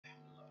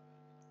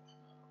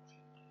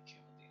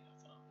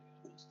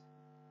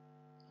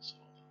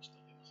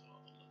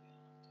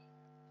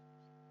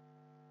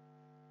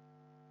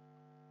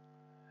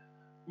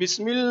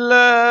بسم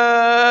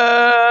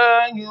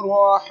الله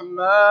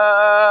الرحمن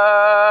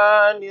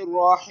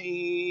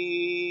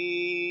الرحيم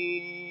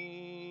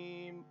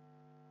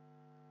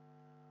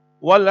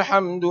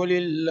والحمد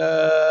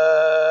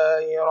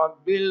لله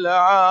رب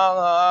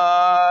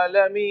العالمين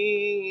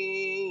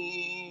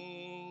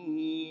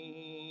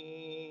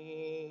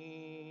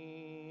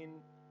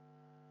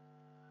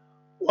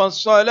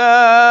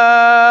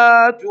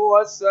والصلاة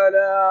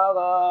والسلام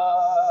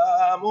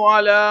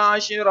على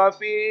أشرف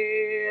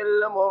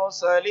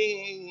المرسلين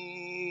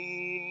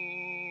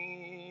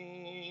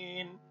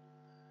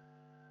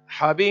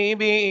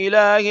حبيبي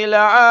إله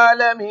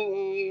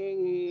العالمين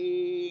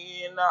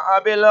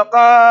أبي القاسم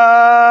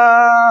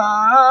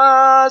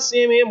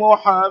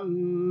محمد.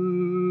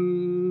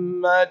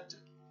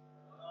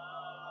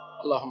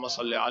 اللهم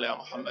صل على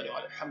محمد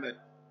وعلى محمد.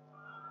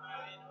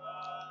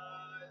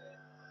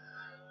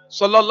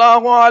 صلى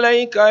الله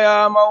عليك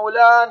يا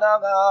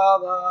مولانا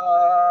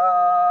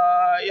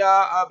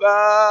يا أبا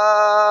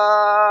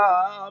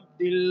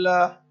عبد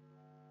الله.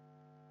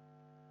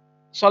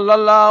 صلى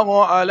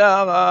الله عليك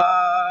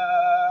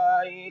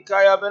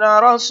يا ابن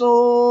رسول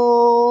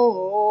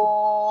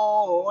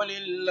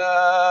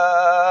الله.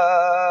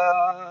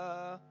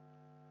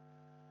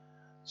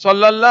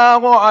 صلى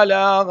الله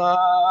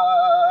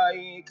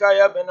عليك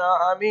يا ابن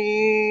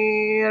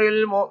أمير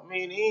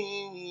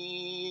المؤمنين.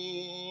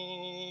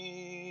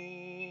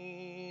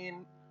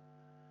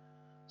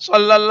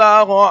 صلى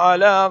الله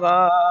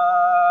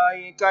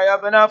عليك يا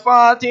ابن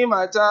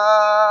فاطمة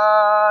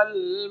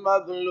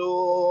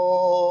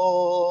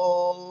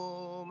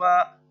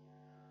المظلومة.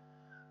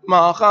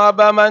 ما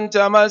خاب من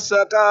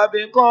تمسك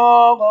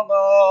بكم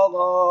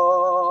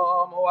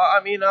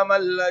وأمن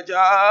من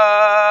لجأ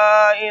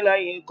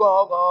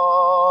إليكم.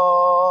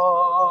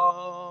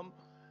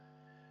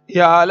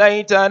 يا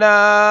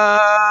ليتنا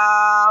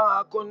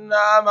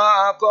كنا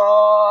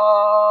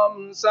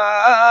معكم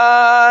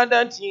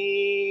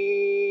سادتي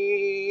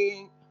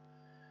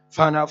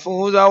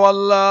فنفوز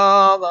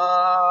والله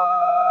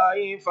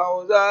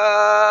فوزا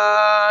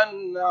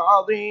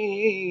عظيما.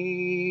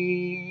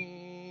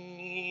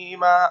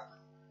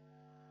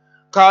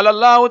 قال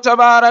الله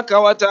تبارك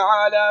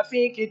وتعالى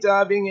في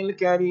كتابه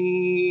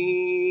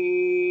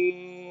الكريم: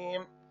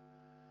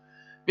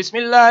 بسم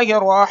الله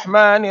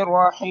الرحمن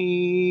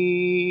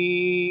الرحيم.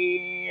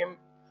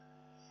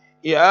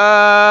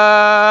 يا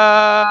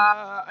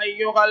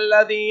أيها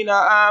الذين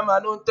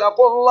آمنوا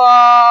اتقوا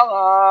الله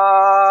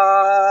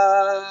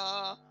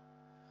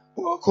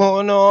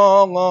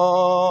وكونوا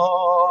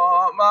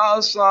مع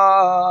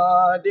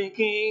الصادقين.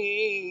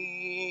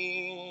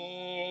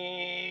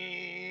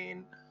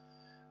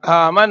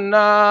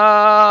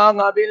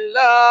 آمنا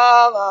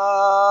بالله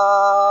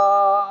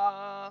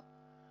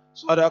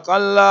صدق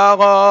الله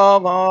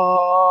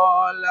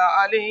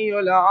العلي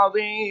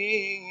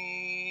العظيم.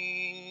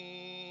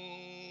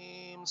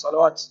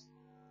 صلوات.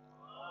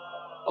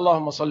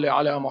 اللهم صل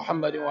على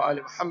محمد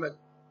وآل محمد.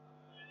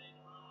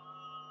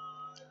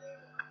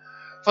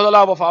 For the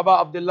love of Abba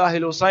Abdullah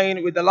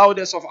Husayn, with the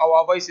loudest of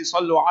our voices,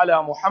 sallu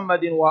ala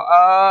Muhammadin wa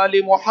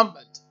ali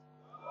Muhammad.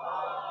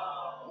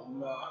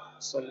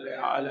 Salli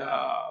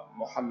ala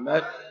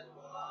Muhammad.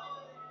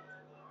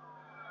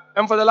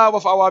 And for the love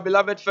of our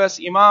beloved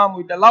first Imam,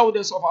 with the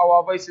loudest of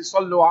our voices,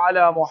 sallu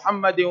ala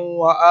Muhammadin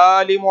wa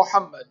ali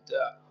Muhammad.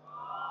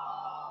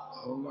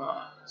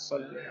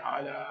 Salli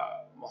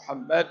ala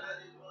Muhammad.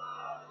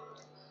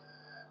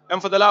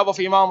 And for the love of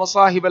Imam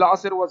Sahib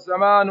al-Asr wa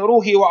Zaman,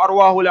 ruhi wa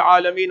arwahu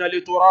al-alamin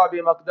li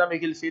turabi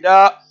maqdamih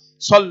al-fida,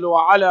 sallu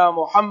ala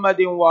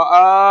Muhammadin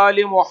wa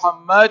ali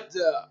Muhammad.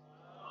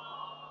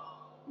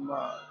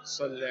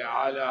 Salli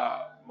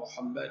ala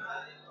Muhammad.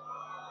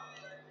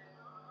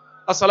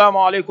 Assalamu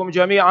alaikum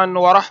jami'an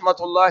wa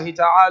rahmatullahi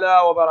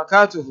ta'ala wa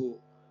barakatuhu.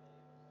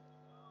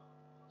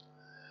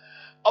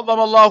 أضم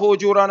الله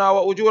أجورنا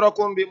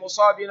وأجوركم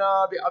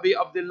بمصابنا بأبي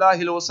عبد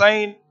الله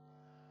الحسين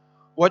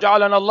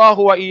وجعلنا الله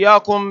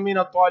وإياكم من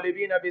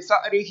الطالبين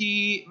بثأره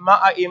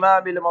مع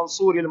إمام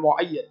المنصور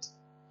المؤيد.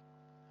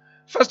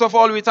 First of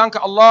all, we thank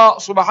Allah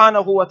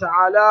subhanahu wa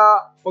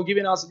ta'ala for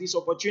giving us this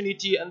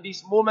opportunity and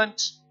this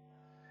moment.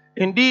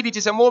 Indeed, it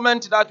is a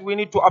moment that we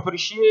need to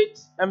appreciate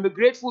and be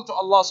grateful to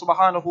Allah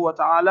subhanahu wa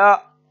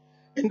ta'ala,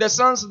 in the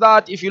sense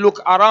that if you look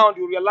around,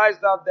 you realize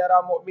that there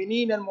are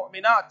mu'mineen and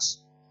mu'minat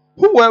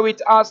who were with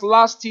us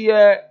last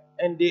year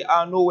and they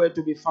are nowhere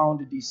to be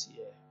found this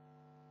year.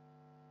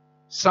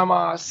 Some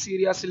are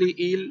seriously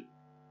ill,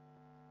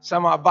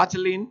 some are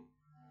battling,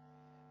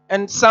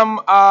 and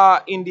some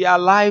are in their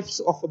lives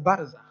of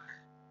barzakh.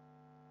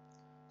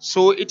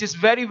 So it is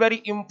very,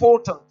 very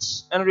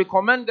important and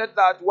recommended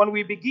that when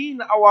we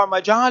begin our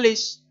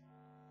majalis,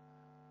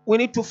 we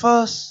need to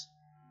first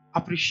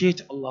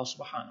appreciate Allah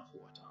subhanahu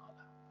wa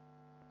ta'ala.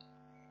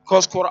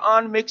 Because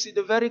Quran makes it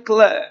very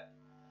clear,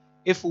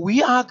 if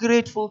we are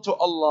grateful to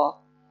Allah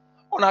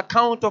on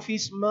account of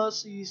His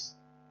mercies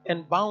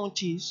and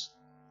bounties,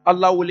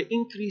 Allah will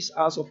increase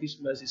us of His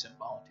mercies and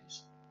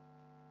bounties.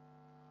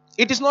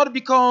 It is not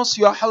because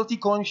you are healthy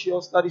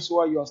conscious that is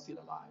why you are still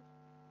alive.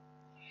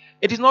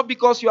 It is not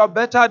because you are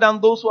better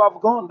than those who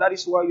have gone. That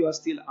is why you are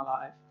still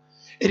alive.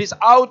 It is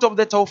out of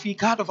the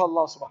tawfiqat of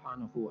Allah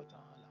subhanahu wa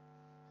ta'ala.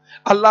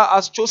 Allah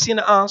has chosen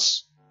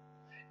us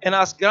and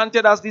has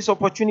granted us this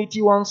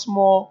opportunity once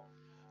more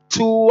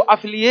to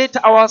affiliate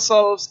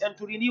ourselves and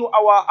to renew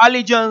our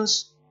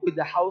allegiance with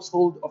the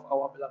household of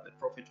our beloved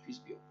Prophet, peace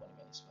be upon him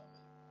and his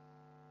family.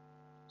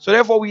 So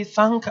therefore we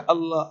thank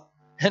Allah,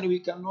 and we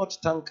cannot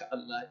thank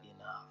Allah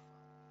enough.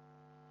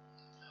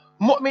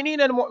 Mu'mineen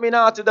and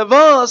mu'minat, the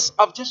verse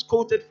I've just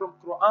quoted from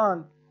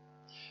Quran,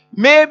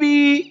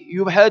 maybe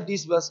you've heard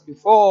this verse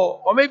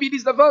before, or maybe this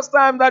is the first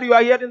time that you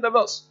are hearing the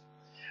verse.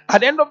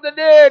 At the end of the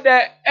day,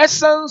 the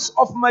essence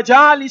of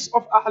majalis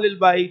of Ahlul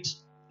Bayt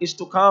is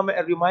to come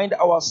and remind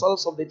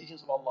ourselves of the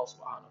teachings of Allah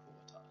subhanahu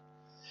wa ta'ala.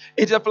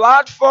 It's a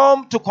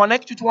platform to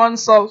connect with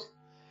oneself.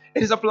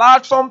 It is a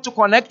platform to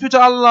connect with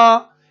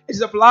Allah. It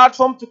is a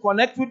platform to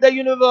connect with the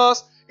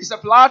universe. It's a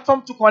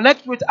platform to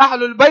connect with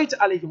Ahlul Bayt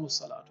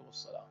alayhimus salatu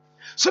wassalam.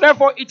 So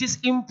therefore, it is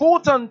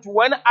important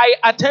when I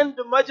attend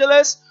the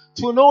majlis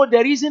to know the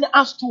reason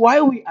as to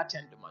why we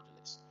attend the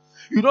majlis.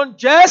 You don't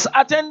just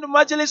attend the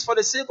majlis for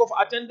the sake of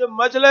attending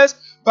majlis,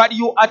 but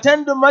you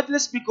attend the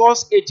majlis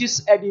because it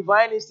is a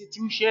divine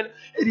institution.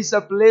 It is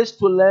a place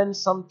to learn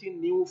something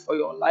new for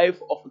your life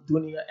of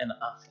dunya and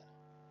akhirah.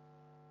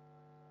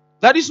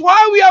 That is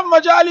why we have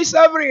majalis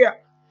every year.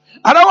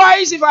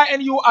 Otherwise, if I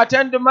and you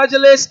attend the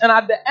majlis and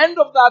at the end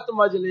of that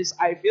majlis,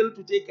 I fail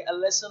to take a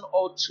lesson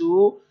or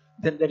two,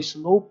 then there is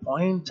no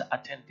point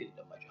attending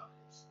the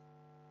majalis.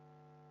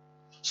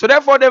 So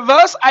therefore, the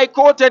verse I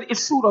quoted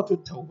is Surah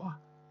At-Tawbah,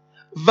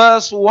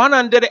 verse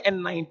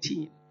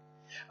 119.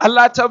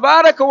 Allah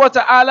Tabaraka wa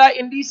Ta'ala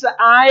in this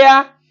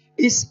ayah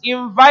is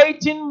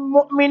inviting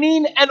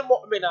mu'mineen and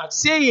mu'minat,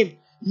 saying,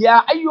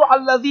 Ya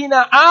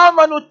ayyuhalladhina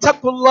amanu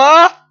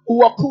taqullah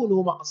wa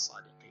kunu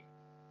ma'as-sadiqin.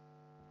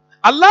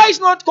 Allah is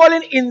not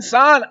calling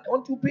insan. I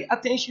want to pay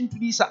attention to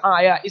this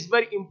ayah. It's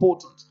very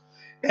important.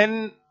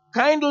 And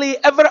kindly,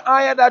 every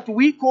ayah that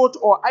we quote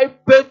or I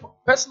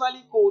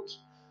personally quote,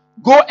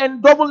 go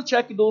and double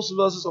check those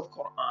verses of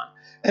Quran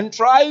and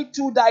try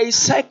to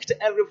dissect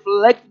and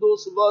reflect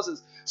those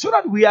verses so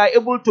that we are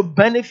able to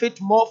benefit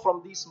more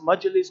from this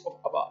majlis of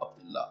Aba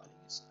Abdullah.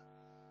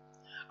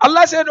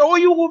 Allah said, oh,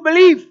 you who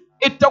believe,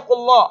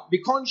 ittaqullah, be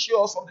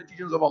conscious of the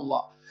teachings of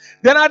Allah.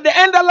 Then at the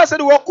end, Allah said,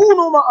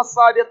 وَكُونُوا مَعَ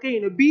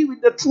الصَّادِقِينَ, be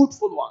with the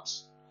truthful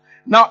ones.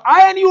 Now,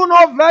 I and you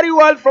know very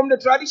well from the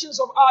traditions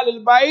of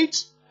Ahlul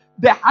Bayt,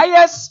 the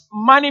highest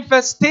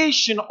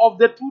manifestation of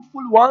the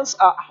truthful ones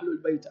are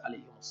Ahlul Bayt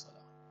alayhi salam.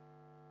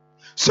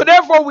 So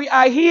therefore, we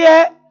are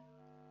here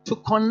to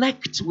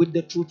connect with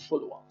the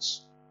truthful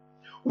ones.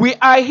 We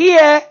are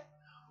here,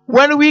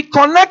 when we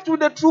connect with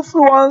the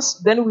truthful ones,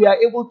 then we are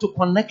able to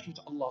connect with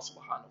Allah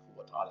subhanahu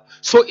wa ta'ala.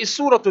 So it's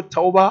Surah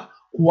At-Tawbah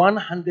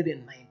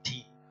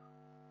 119.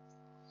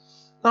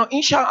 Now,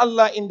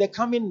 inshallah, in the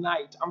coming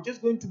night, I'm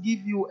just going to give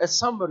you a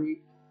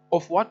summary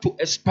of what to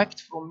expect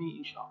from me,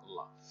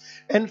 inshallah.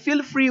 And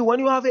feel free, when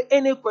you have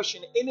any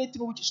question,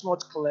 anything which is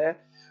not clear,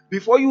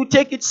 before you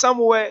take it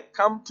somewhere,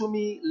 come to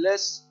me,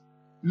 let's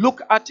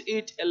look at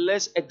it and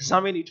let's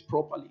examine it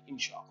properly,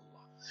 inshallah.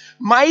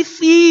 My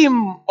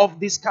theme of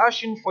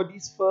discussion for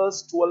this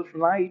first 12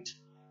 night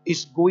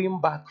is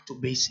going back to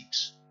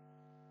basics.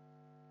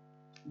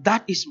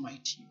 That is my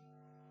theme.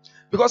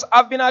 Because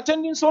I've been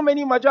attending so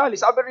many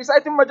majalis. I've been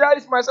reciting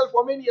majalis myself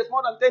for many years,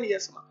 more than 10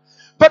 years now.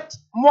 But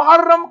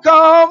Muharram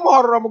come,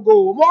 Muharram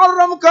go.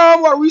 Muharram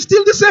come, are we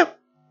still the same?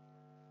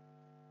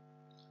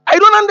 I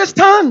don't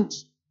understand.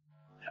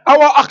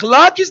 Our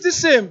akhlaq is the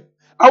same.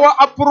 Our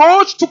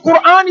approach to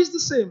Quran is the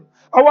same.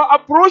 Our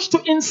approach to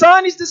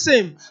insan is the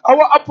same.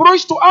 Our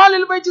approach to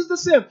Ahlul Bayt is the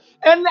same.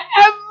 And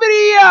every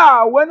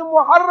year when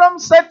Muharram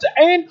set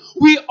in,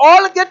 we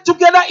all get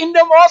together in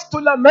the mosque to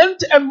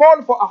lament and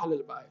mourn for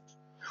Ahlul Bayt.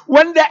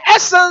 When the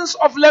essence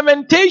of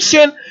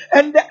lamentation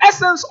and the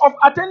essence of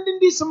attending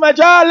these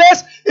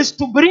majalis is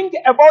to bring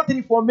about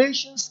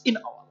reformations in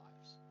our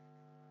lives.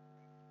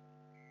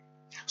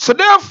 So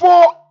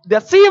therefore,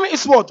 the theme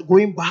is what?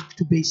 Going back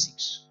to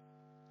basics.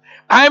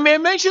 I may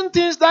mention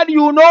things that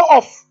you know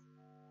of.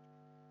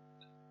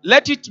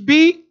 Let it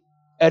be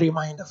a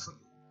reminder for you.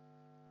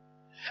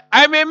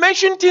 I may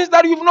mention things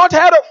that you've not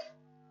heard of.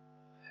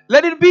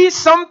 Let it be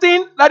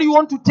something that you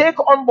want to take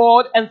on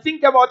board and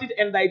think about it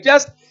and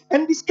digest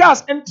and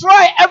discuss and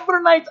try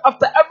every night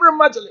after every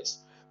majlis.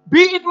 Be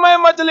it my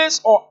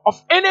majlis or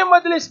of any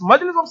majlis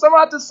of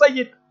Samat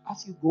al-Sayyid.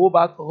 As you go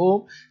back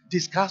home,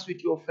 discuss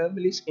with your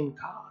families in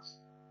cars.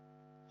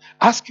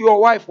 Ask your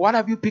wife, what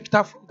have you picked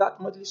up from that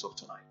majlis of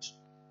tonight?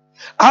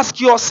 Ask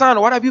your son,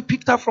 what have you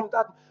picked up from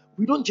that?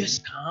 We don't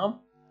just come,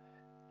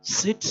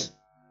 sit,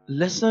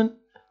 listen,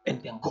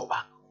 and then go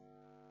back.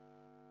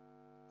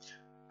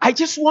 I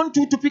just want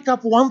you to pick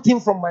up one thing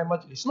from my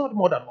majlis, not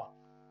more than one.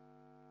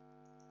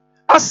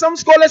 As some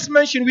scholars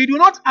mention, we do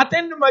not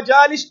attend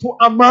majalis to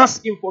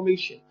amass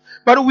information,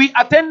 but we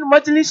attend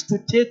majlis to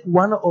take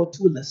one or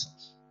two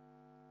lessons.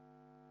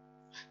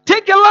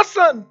 Take a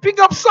lesson, pick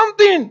up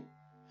something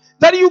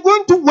that you're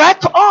going to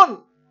work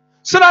on,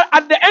 So that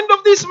at the end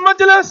of this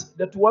majlis,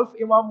 the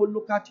 12th Imam will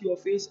look at your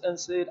face and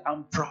say,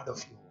 I'm proud of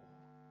you.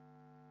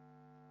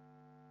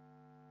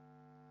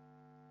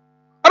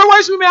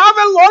 Otherwise, we may have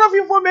a lot of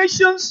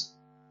informations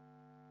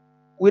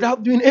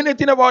without doing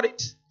anything about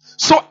it.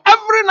 So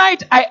every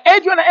night, I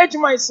urge you and I urge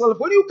myself,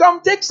 when you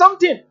come, take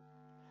something.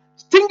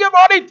 Think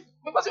about it.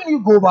 Because when you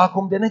go back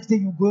home, the next day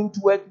you're going to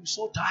work, you're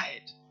so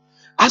tired.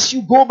 As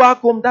you go back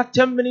home, that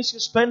 10 minutes you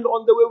spend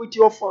on the way with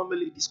your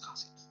family,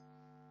 discuss it.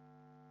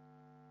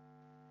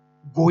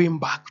 Going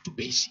back to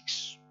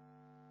basics.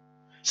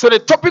 So the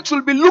topics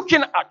we'll be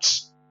looking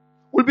at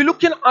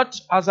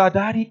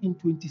Azadari in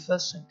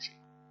 21st century.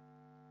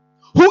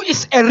 Who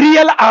is a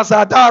real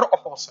Azadar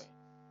of Husayn?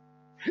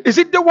 Is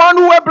it the one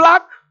who wear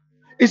black?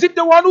 Is it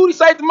the one who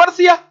recites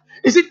Marthia?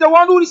 Is it the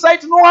one who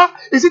recites Noah?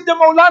 Is it the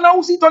Maulana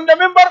who sits on the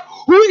member?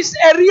 Who is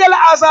a real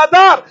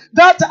Azadar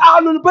that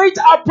Ahlul Bayt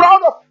are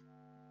proud of?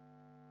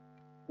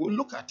 We'll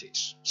look at it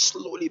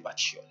slowly but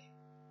surely.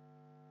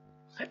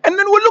 And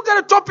then we'll look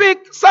at a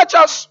topic such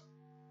as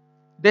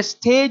the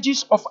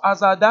stages of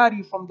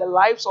Azadari from the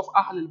lives of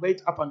Ahlul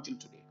Bayt up until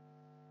today.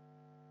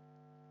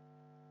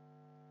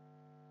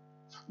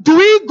 Do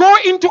we go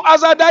into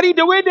Azadari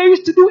the way they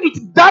used to do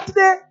it that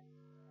day?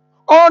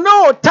 Or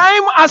no,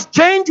 time has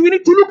changed, we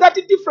need to look at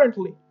it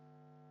differently.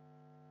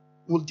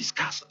 We'll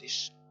discuss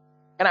this.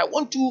 And I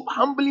want to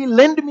humbly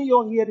lend me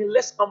your hearing.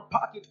 Let's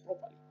unpack it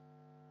properly.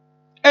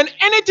 And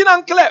anything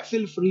unclear,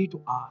 feel free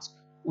to ask.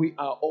 We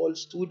are all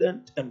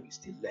students and we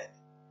still learn.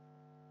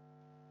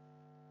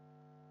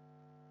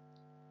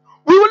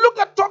 We will look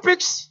at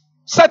topics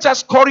such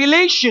as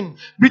correlation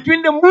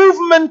between the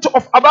movement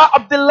of Aba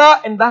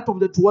Abdullah and that of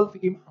the 12th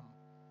Imam.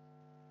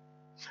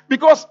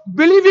 Because,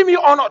 believe me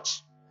or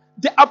not,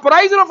 the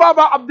uprising of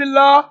Aba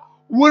Abdullah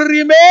will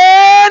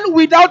remain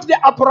without the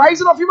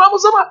uprising of Imam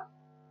Zaman.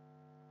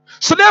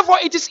 So therefore,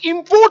 it is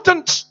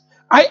important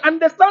I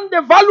understand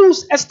the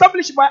values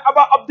established by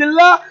Aba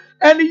Abdullah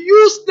and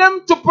use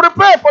them to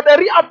prepare for the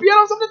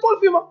reappearance of the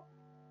 12th Imam.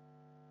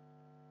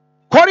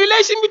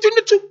 Correlation between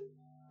the two.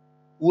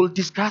 We'll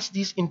discuss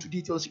this into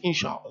details,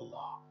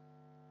 inshallah.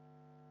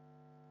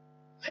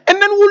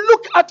 And then we'll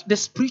look at the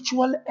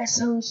spiritual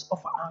essence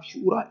of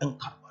Ashura and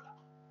Karbala.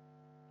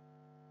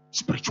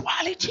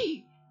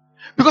 Spirituality.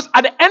 Because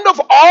at the end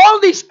of all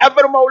this,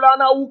 ever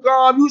Maulana who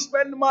come, you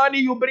spend money,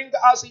 you bring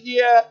us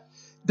here.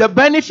 The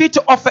benefit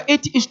of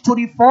it is to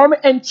reform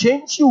and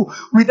change you.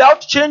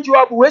 Without change, you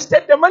have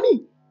wasted the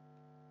money.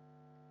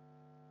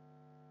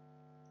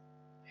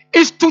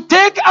 Is to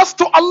take us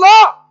to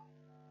Allah.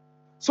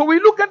 So we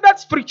look at that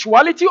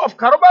spirituality of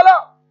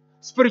Karbala,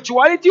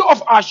 spirituality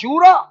of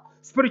Ashura,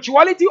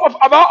 spirituality of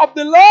Aba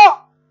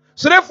Abdullah.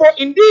 So therefore,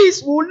 in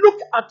this, we will look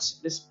at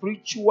the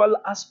spiritual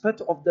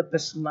aspect of the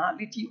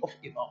personality of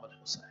Imam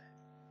al-Husayn.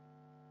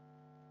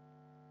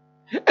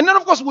 And then,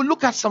 of course, we'll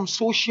look at some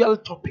social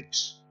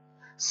topics,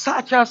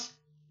 such as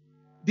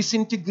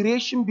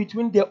disintegration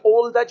between the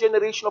older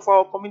generation of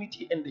our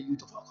community and the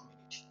youth of our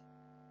community.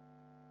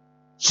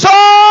 So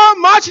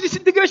much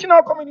disintegration in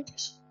our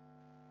communities.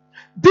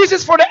 This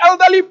is for the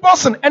elderly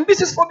person and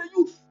this is for the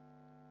youth.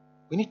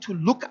 We need to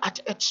look at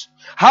it.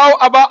 How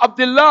Aba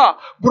Abdullah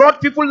brought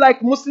people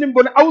like Muslim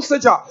bin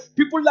Awsaja,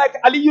 people like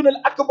Aliyun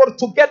al-Akbar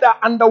together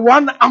under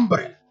one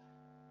umbrella.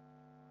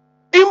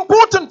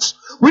 Important.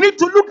 We need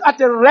to look at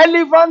the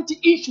relevant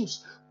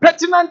issues,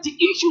 pertinent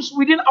issues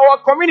within our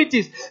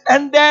communities.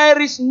 And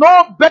there is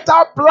no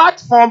better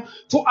platform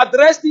to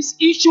address these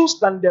issues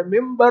than the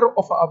member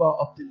of Aba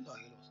Abdullah.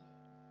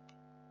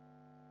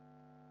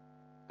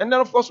 And then,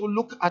 of course, we'll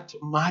look at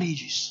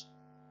marriages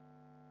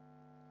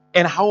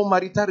and how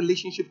marital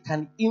relationship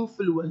can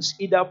influence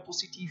either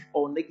positive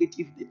or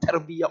negative the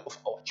tarbiyah of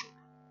our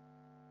children.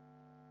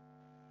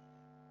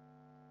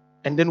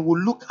 And then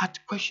we'll look at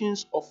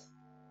questions of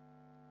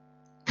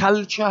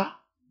culture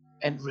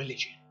and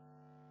religion.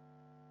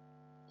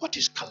 What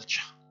is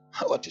culture?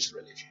 What is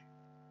religion?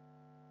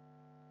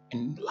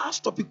 And the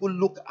last topic we'll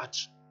look at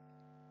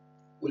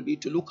will be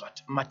to look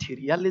at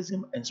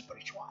materialism and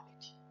spirituality.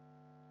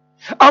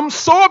 I'm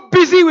so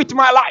busy with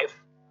my life.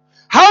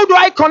 How do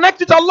I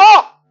connect with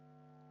Allah?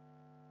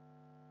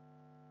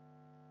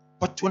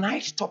 But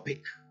tonight's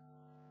topic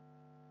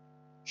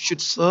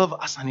should serve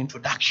as an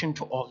introduction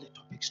to all the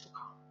topics to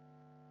come.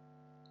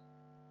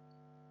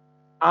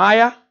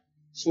 Ayah,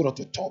 Surah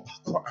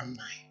At-Tawbah, Quran 9,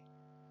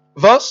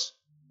 verse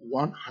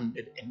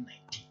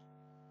 190.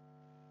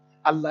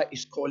 Allah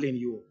is calling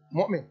you,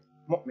 mu'min,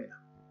 mu'mina,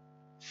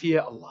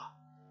 fear Allah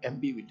and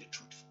be with the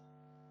truthful.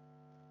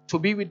 To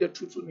be with the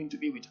truthful means to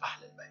be with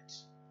Ahlul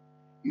Bayt.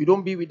 You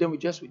don't be with them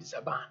just with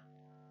Zaban,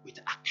 with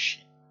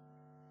action.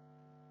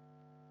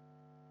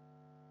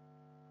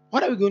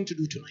 What are we going to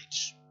do tonight?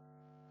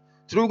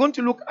 Today we're going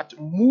to look at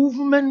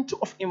movement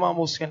of Imam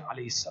Husayn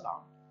alayhi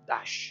salam.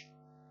 Dash.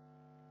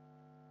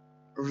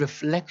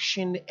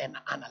 Reflection and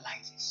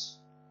analysis.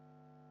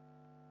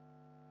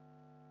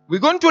 We're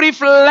going to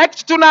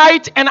reflect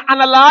tonight and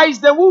analyze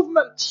the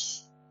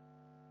movement.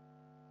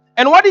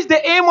 And what is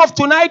the aim of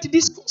tonight's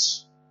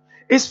discourse?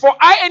 is for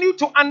I and you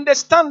to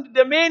understand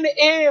the main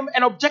aim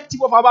and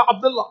objective of Abu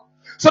Abdullah.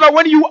 So that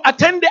when you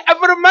attend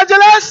every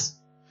majlis,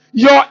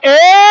 your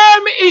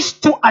aim is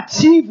to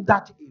achieve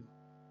that aim.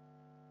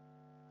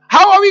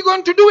 How are we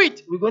going to do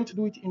it? We're going to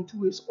do it in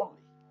 2 ways only.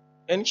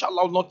 And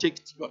inshallah, I will not take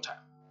your time.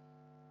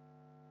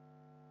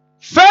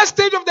 First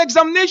stage of the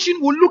examination,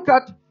 we'll look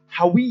at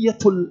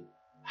Hawiyatul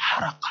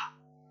Haraka,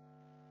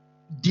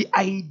 the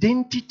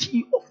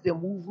identity of the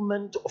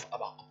movement of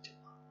Abu Abdullah.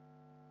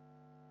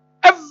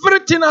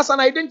 Everything has an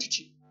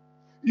identity.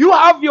 You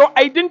have your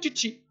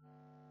identity.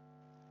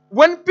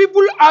 When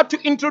people are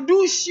to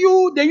introduce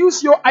you, they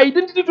use your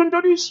identity to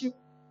introduce you.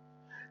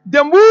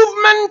 The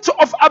movement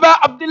of Abu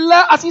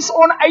Abdullah has its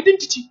own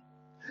identity.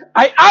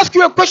 I ask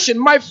you a question.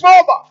 My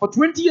father, for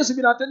 20 years, has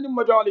been attending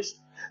majalis.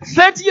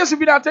 30 years, has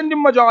been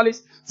attending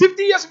majalis.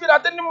 50 years, has been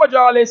attending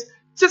majalis.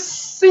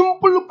 Just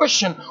simple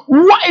question.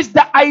 What is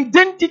the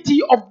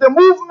identity of the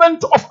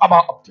movement of Abu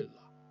Abdullah?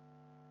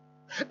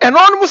 A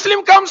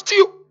non-Muslim comes to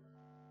you.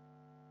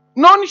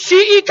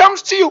 Non-Shi'i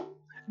comes to you.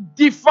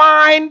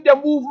 Define the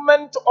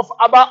movement of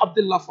Abu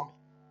Abdullah for me.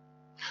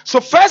 So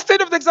first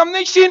stage of the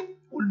examination,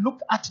 we'll look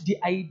at the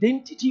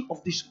identity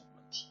of this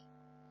movement.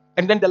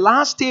 And then the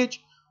last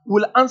stage,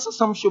 we'll answer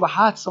some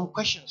shubahat, some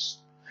questions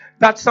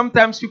that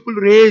sometimes people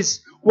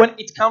raise when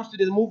it comes to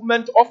the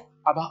movement of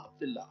Abu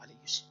Abdullah.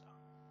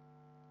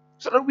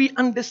 So that we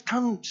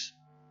understand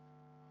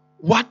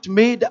what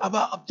made Abu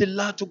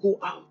Abdullah to go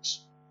out.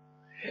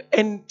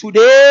 And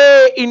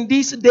today, in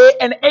this day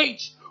and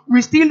age,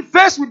 we still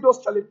face with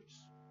those challenges.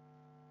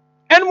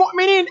 And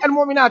mu'minin and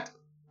mu'minat,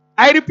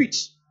 I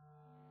repeat,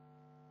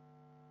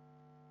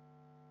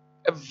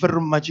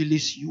 every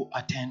majlis you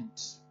attend,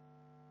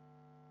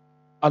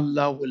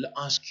 Allah will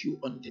ask you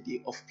on the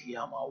day of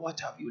Qiyamah,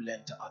 what have you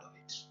learnt out of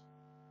it?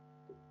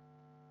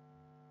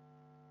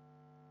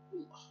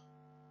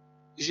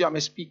 You see, I'm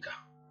a speaker.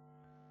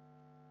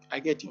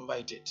 I get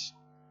invited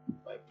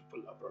by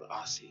people abroad,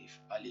 Asif,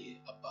 Ali,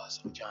 Abbas,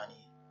 Rajani.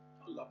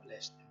 Allah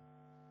bless them.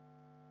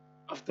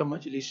 After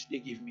majlis, they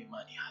give me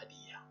money,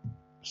 hadiyah.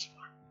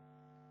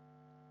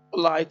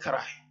 Allah, I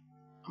cry.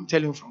 I'm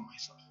telling from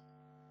myself.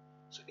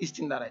 So this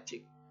thing that I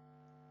take,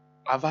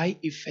 have I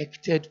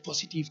effected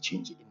positive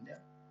change in them?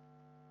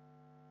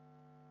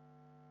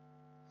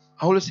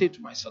 I always say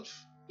to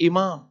myself,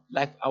 Imam,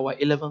 like our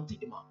 11th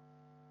Imam.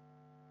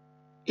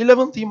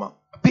 11th Imam,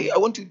 I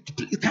want you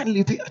to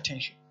kindly pay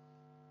attention.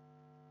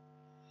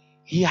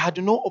 He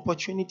had no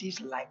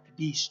opportunities like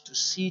this to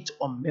sit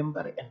on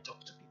member and talk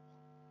to people.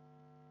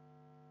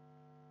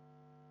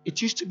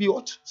 It used to be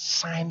what?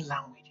 Sign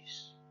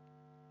languages.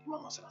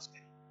 Imam Hassan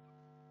Askari.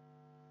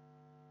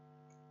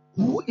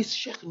 Who is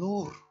Sheikh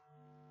Nuru?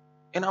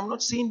 And I'm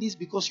not saying this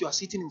because you are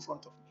sitting in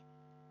front of me.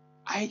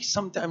 I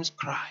sometimes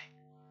cry.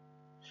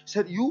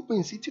 Said, you've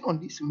been sitting on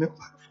this member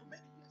for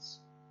many years.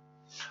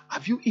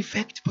 Have you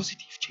effected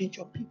positive change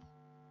on people?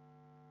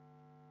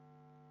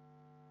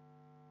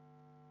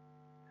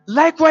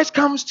 Likewise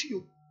comes to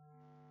you.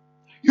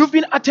 You've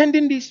been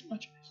attending this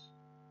majlis.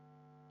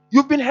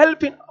 You've been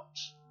helping out.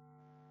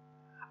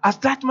 Has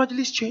that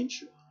majlis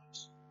changed you?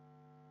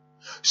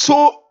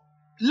 So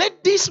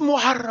let this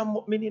Muharram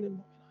mu'minin and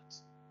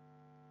mu'minat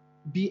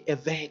be a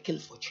vehicle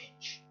for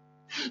change.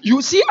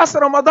 You see, as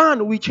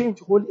Ramadan, we change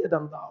holier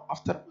than thou.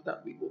 After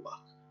Ramadan, we go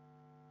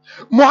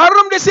back.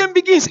 Muharram, the same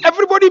begins.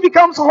 Everybody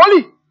becomes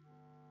holy.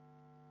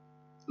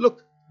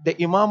 Look, the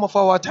Imam of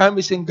our time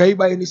is in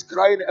Gaiba and is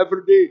crying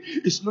every day.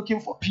 He's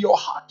looking for pure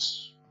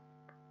hearts.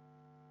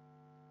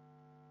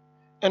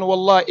 And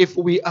wallah, if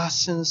we are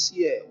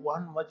sincere,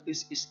 one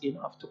majlis is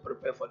enough to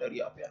prepare for the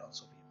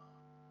reappearance of Imam.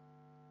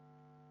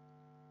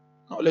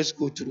 Now let's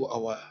go through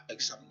our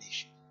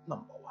examination.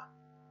 Number one,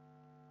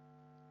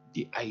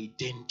 the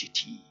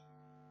identity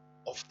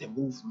of the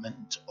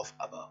movement of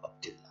Abu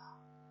Abdullah.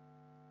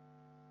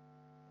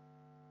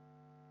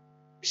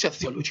 It's a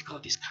theological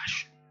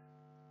discussion.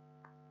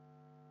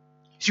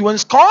 See, when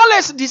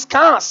scholars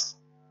discuss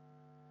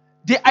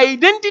the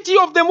identity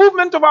of the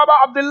movement of Abu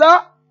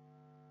Abdullah,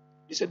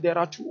 they said there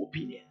are two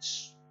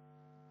opinions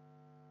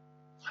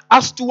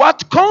as to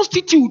what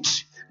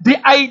constitutes the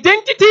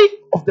identity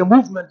of the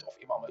movement of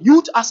Imam.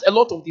 Youth ask a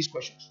lot of these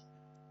questions.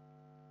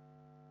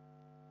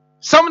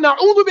 Some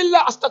na'udhu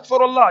billah,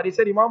 astaghfirullah. They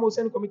said Imam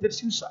Husayn committed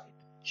suicide.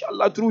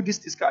 Inshallah, through these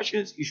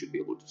discussions, you should be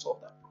able to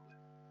solve that problem.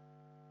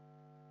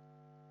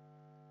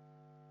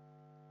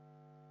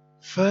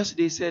 First,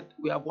 they said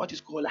we have what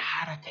is called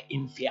haraka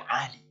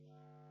infi'ali.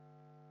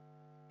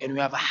 And we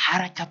have a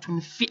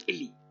harakatun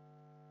fi'li.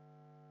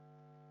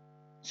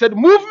 Said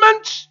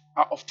movements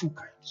are of two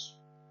kinds.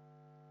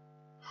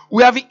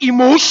 We have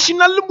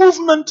emotional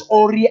movement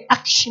or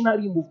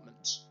reactionary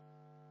movement.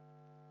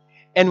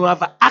 And we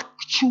have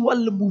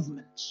actual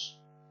movement.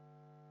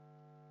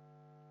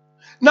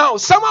 Now,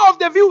 some are of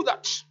the view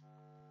that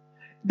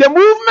the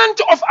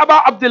movement of Abu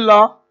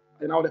Abdullah,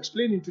 and I'll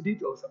explain into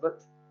details of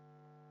it,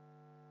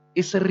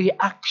 is a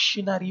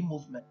reactionary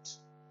movement.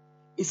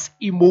 It's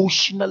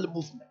emotional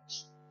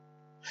movement.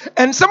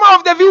 And some are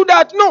of the view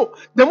that no,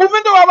 the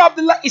movement of Abu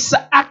Abdullah is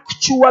an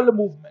actual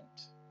movement.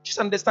 Just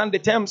understand the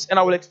terms and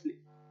I will explain.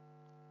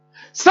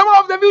 Some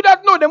of the view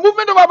that no, the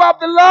movement of Abu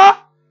Abdullah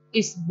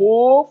is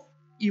both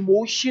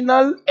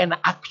emotional and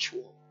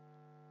actual.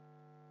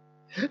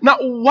 Now,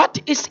 what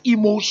is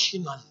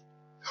emotional?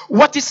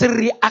 What is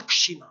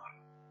reactional?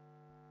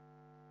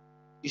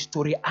 Is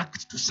to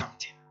react to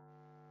something.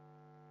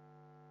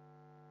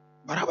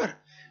 Barabar,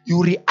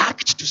 you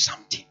react to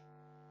something.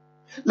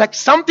 Like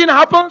something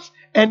happens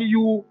and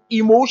you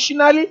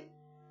emotionally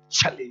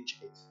challenge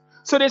it.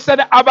 So they said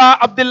Abu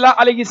Abdullah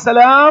alayhi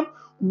salam,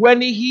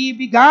 when he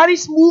began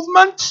his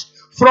movement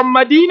from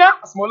Medina,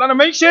 as Maulana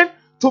mentioned,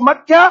 to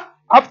Mecca,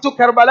 up to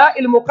Karbala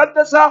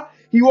al-Muqaddasa,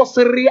 he was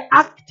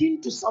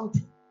reacting to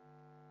something.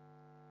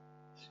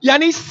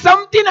 Yani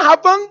something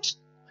happened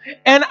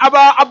and Abu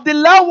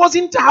Abdullah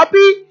wasn't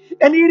happy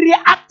and he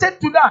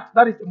reacted to that.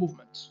 That is the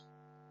movement.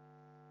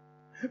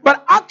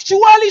 But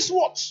actually is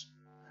what?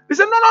 He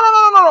said,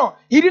 no.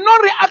 He did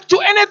not react to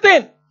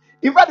anything.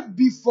 In fact,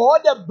 before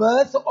the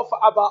birth of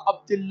Abu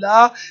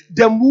Abdullah,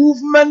 the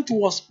movement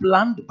was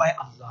planned by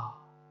Allah.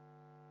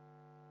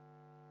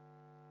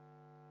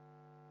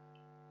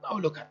 Now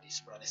look at this,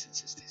 brothers and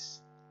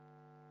sisters.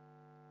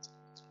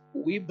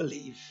 We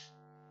believe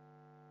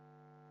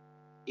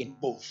in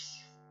both.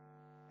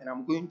 And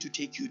I'm going to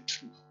take you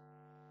through.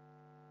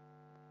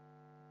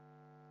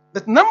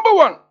 But number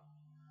one,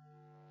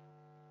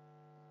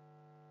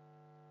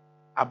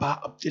 Abu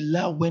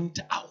Abdullah went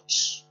out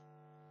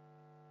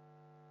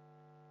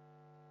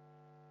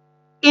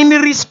in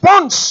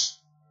response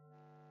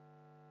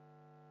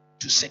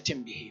to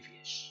certain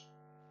behaviors.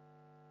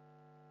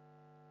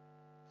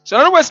 So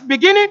in other words,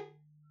 beginning,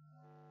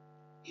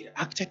 he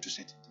reacted to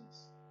certain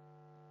things.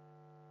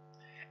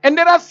 And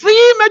there are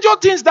three major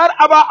things that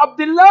Abu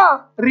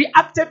Abdullah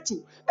reacted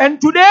to.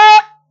 And today,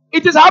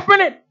 it is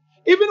happening,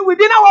 even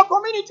within our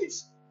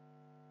communities.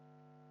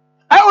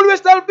 I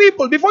always tell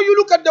people, before you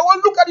look at the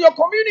world, look at your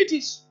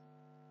communities.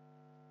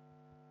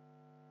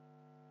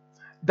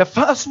 The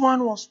first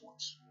one was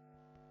what?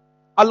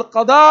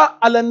 Al-Qada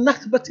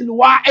al-Nakhbat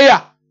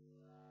al-Wa'iyah.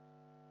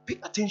 Pay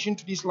attention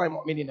to this line,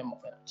 mu'minin and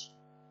mu'minat.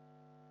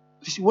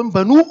 Listen, when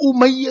Banu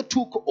Umayyah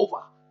took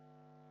over,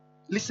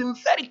 listen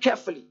very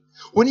carefully.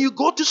 When you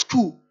go to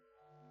school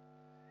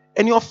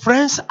and your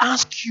friends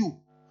ask you,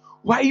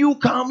 why you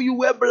come, you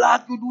wear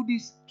black, you do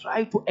this,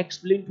 try to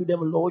explain to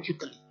them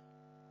logically.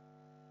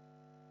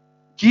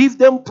 Give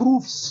them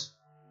proofs.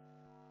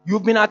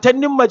 You've been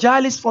attending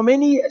majalis for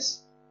many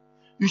years.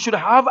 You should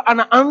have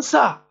an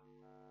answer.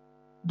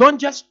 Don't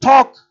just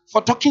talk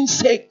for talking's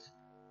sake.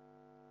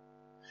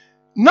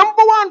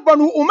 Number one,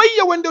 Banu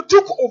Umayyah, when they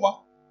took over,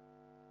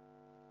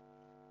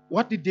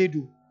 what did they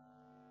do?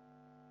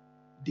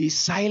 They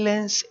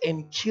silenced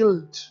and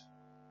killed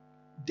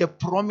the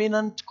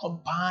prominent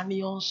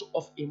companions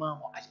of Imam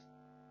Ali.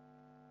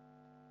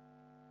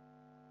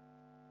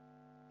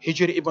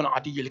 Hijri ibn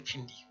Adi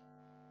al-Kindi,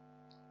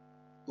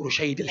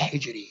 Rushayd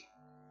al-Hijri,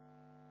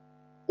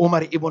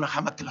 Umar ibn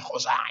Hamak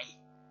al-Khuzai.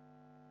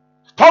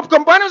 Top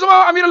companions of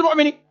Amir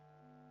al-Mu'minin.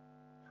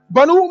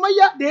 Banu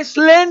Umayyah, they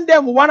slain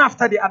them one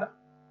after the other.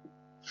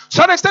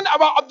 So the extent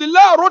Abu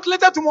Abdullah wrote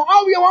letter to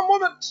Muawiyah one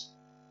moment.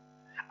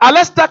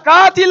 Alasta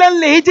qatilan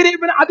li Hijri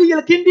ibn Adi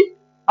al-Kindi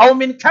aw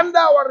min Kanda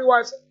wa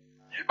Riwasa.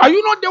 Are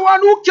you not the one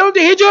who killed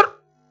the Hijr?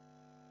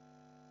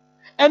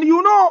 And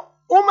you know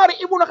Umar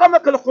ibn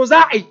Hamak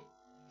al-Khuzai,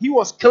 he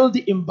was killed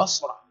in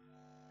Basra.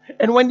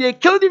 And when they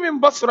killed him in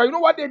Basra, you know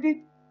what they did?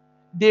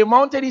 They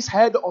mounted his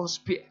head on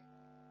spear.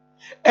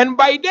 And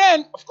by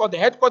then, of course, the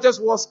headquarters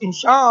was in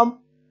Sham.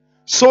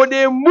 So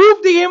they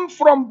moved him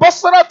from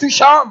Basra to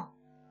Sham.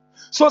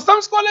 So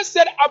some scholars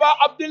said Abu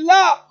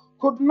Abdullah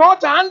could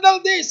not handle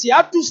this. He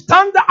had to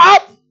stand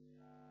up.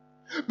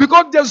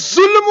 Because the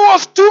zulm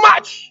was too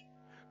much.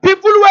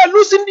 People were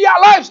losing their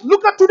lives.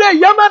 Look at today,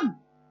 Yemen.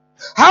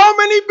 How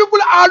many people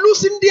are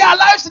losing their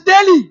lives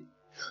daily?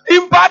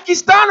 In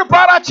Pakistan,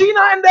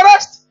 Parachina and the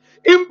rest.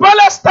 In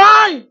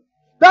Palestine.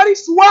 That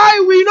is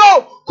why we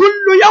know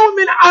kullu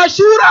yawmin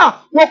ashura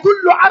wa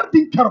kullu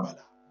ardin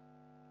karbala.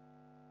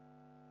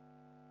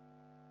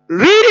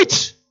 Read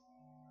it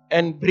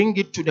and bring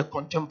it to the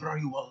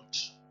contemporary world.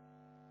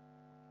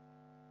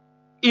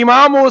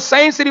 Imam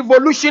Husayn's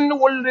revolution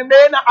will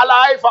remain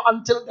alive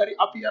until the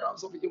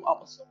reappearance of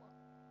Imam Husayn.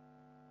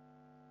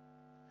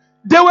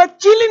 They were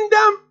killing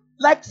them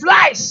like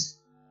flies.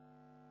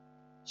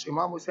 So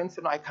Imam Husayn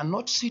said, no, I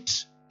cannot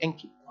sit and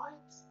keep quiet.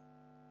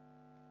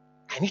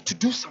 I need to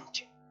do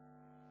something.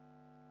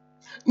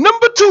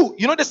 Number two,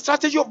 you know the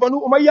strategy of Banu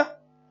Umayyah?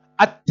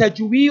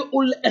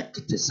 At-tajwi'ul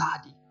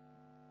iqtisadi.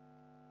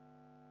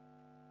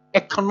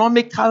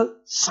 Economical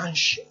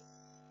sanction.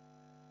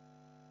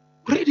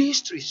 Read the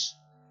histories.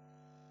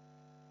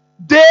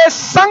 They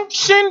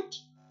sanctioned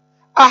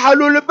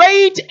Ahlul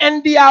Bayt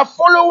and their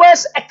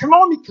followers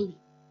economically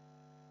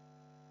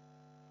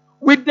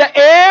with the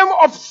aim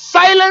of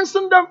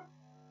silencing them.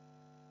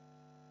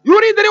 You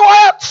read the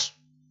riwayat.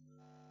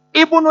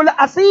 Ibn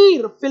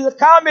al-Asir fil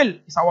Kamil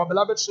is our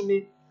beloved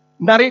Sunni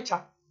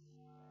narrator.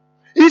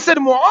 He said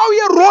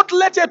Muawiyah wrote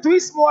letter to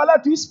his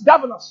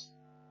governors.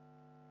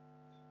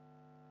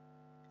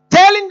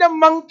 telling them,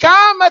 Man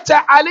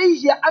kamata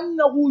alayhi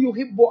annahu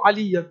yuhibbu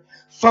aliyan,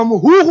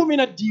 famhuhu min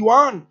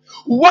ad-diwan,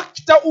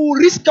 waqta'u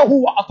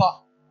rizqahu wa ata.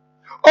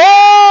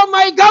 Oh,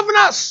 my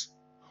governors,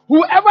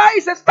 whoever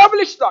is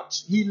established that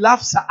he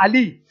loves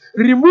Ali,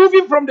 remove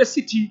him from the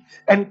city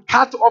and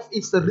cut off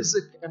its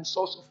rizq and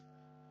source of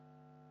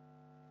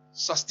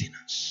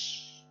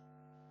sustenance.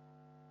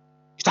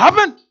 It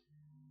happened.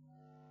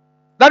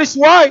 That is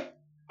why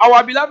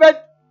our beloved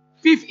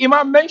fifth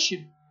Imam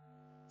mentioned,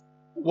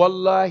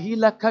 Wallahi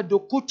lakad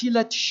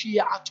kutilat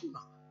shi'atuna.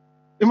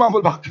 Imam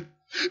al-Bakr.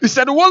 He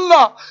said,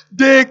 Wallah,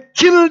 they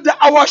killed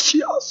our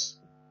Shias.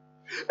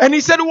 And he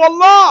said,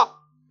 Wallah,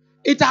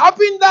 it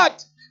happened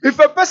that if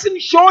a person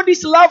showed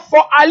his love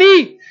for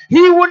Ali,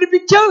 he would be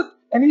killed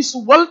and his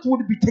wealth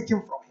would be taken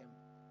from him.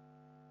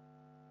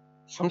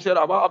 Some said,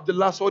 Abu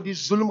Abdullah saw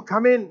this zulm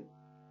come in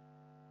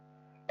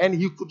and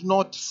he could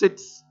not sit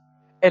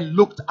and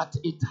looked at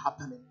it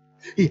happening.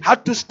 He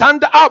had to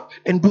stand up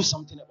and do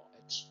something about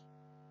it.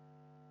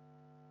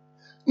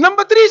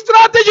 Number 3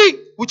 strategy,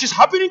 which is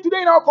happening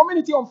today in our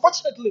community,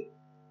 unfortunately.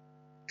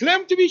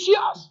 Claim to be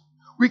Shias.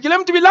 We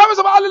claim to be lovers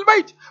of Ahlul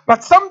Bayt.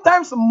 But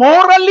sometimes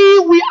morally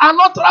we are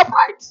not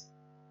upright.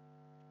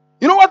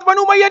 You know what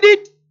Banu Umayyah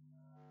did?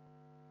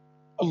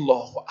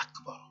 Allahu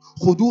Akbar.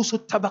 Khudus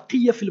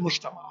al-tabaqiyya fil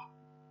mujtama'.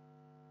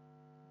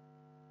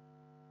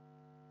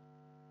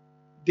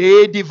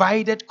 They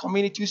divided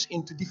communities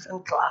into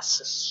different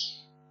classes.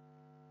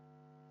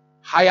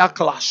 Higher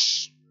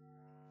class,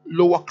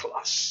 lower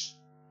class,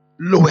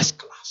 lowest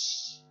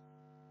class.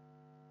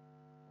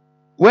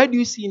 Where do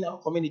you see in our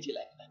community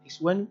like that?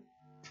 It's when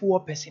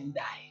poor person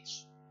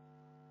dies.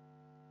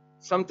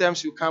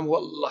 Sometimes you come,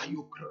 wallah,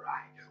 you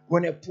cry.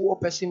 When a poor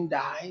person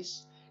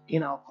dies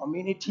in our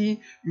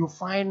community, you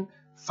find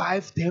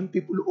 5-10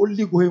 people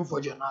only going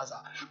for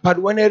janaza. But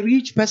when a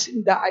rich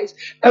person dies,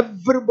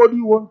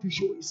 everybody wants to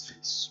show his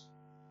face.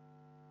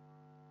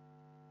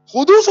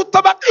 Khudus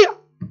al-tabaqiyya.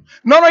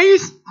 No,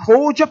 he's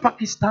Khoja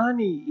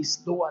Pakistani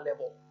is lower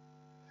level.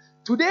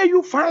 Today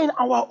you find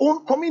our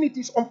own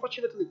communities,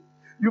 unfortunately.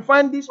 You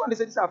find this one, they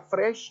say these are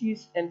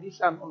freshies and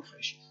these are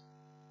non-freshies.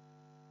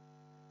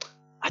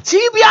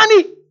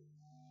 Achibiyani.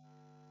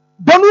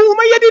 Banu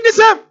Umayyah did the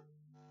same.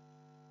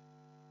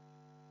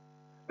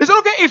 They said,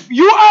 okay, if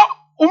you are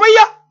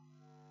Umayyah,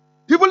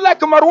 people like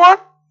Marwan,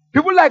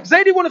 people like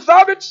Zayd ibn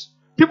Thabit,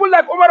 people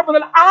like Umar ibn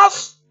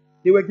al-As,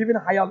 they were given a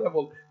higher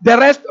level. The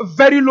rest,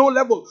 very low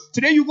level.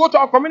 Today you go to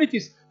our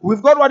communities,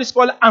 we've got what is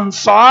called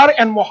Ansar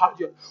and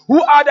Muhajir.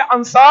 Who are the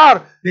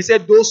Ansar? They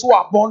said those who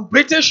are born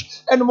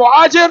British, and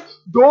Muhajir,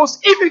 those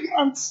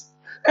immigrants.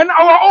 And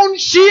our own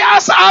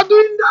Shias are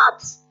doing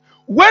that.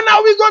 When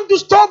are we going to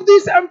stop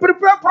this and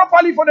prepare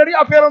properly for the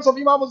reappearance of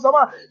Imam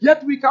al-Zaman?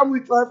 Yet we come, we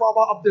try for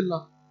Abu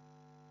Abdullah.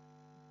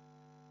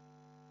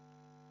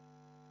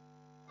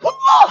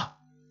 Allah.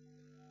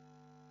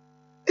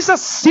 It's a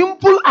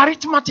simple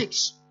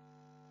arithmetics.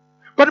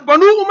 But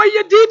Banu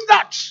Umayyah did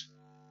that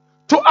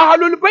to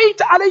Ahlul Bayt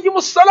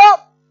alayhimus salam.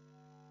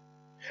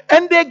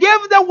 And they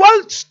gave the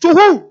wealth to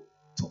who?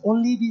 To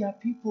only their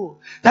people.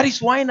 That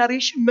is why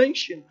narration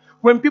mentioned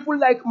when people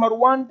like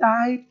Marwan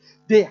died,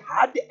 they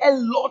had a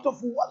lot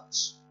of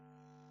wealth.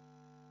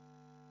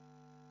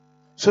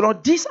 So now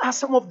these are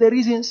some of the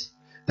reasons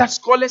that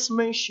scholars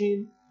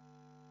mention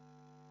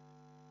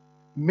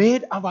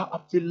made Abu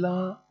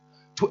Abdullah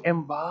to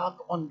embark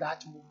on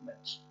that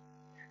movement.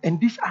 And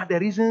these are the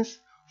reasons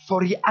for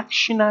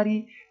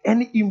reactionary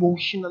and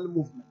emotional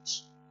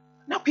movements.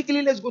 Now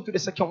quickly let's go to the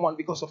second one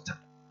because of time.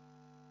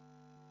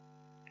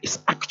 It's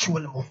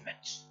actual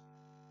movement.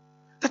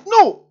 That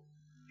no,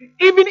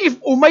 even if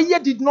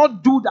Umayyah did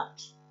not do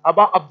that,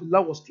 Abu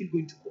Abdullah was still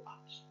going to go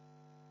out.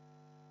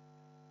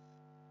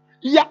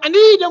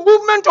 Yani the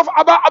movement of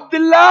Abu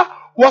Abdullah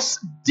was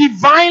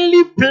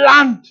divinely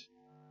planned.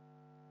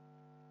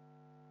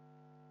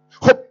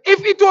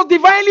 If it was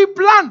divinely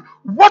planned,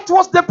 what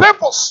was the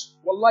purpose?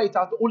 Wallah, it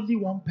had only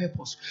one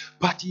purpose.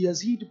 But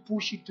Yazid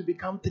pushed it to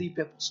become 3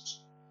 purposes.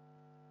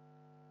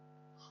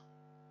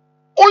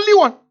 Only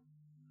one.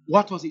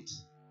 What was it?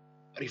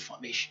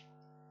 Reformation.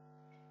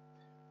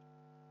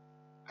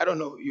 I don't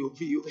know,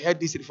 you've heard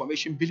this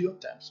reformation billion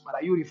times, but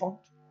are you reformed?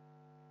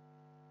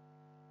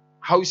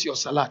 How is your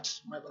salat,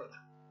 my brother?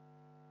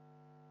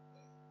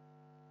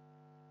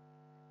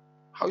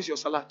 How is your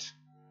salat?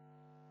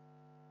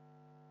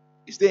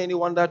 Is there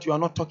anyone that you are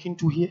not talking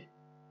to here?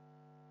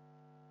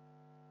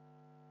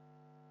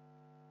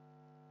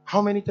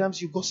 How many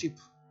times you gossip?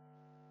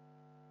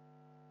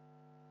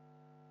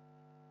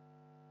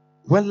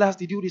 When last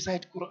did you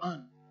recite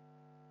Quran?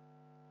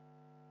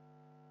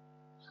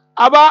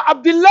 Abu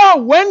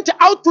Abdullah went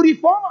out to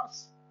reform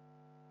us.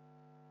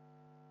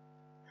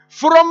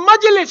 From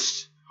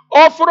Majlis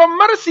or from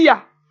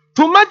Marsiya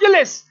to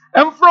Majlis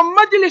and from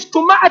Majlis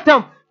to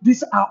Ma'atam.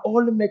 These are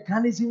all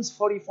mechanisms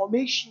for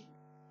reformation.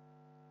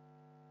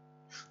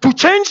 To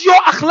change your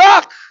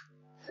akhlaq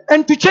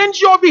and to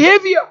change your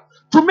behavior.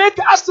 To make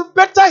us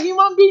better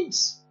human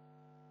beings.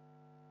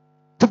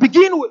 To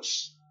begin with.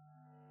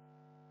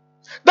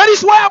 That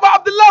is why Abu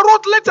Abdullah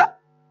wrote letter.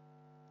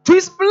 to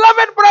his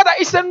beloved brother.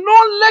 It's a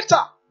known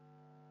letter.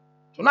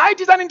 Tonight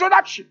is an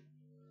introduction.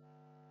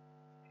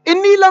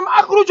 Inni lam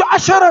akhruj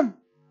asharan.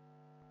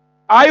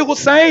 I,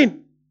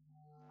 Husayn,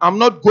 I'm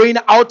not going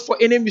out for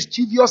any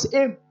mischievous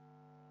aim.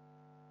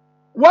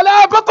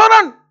 Wala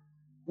bataran,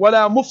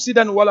 wala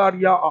mufsidan, wala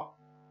riya'a.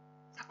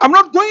 I'm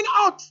not going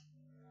out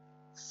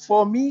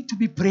for me to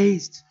be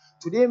praised.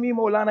 Today, me,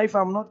 Maulana, if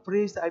I'm not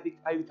praised, I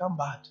become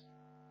bad.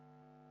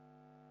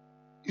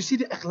 You see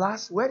the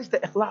ikhlas? Where is the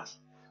ikhlas?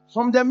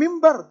 From the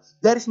mimbar,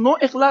 there is no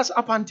ikhlas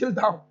up until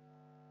down.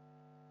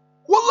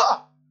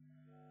 Wallah.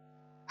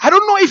 I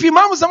don't know if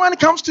Imam Zaman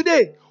comes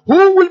today,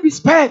 who will be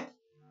spared?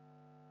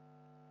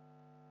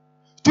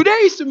 Today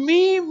is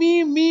me,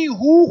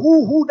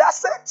 who.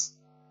 That's it.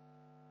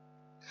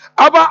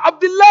 Aba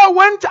Abdullah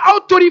went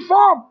out to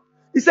reform.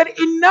 He said,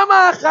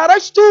 إِنَّمَا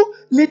خَرَجْتُ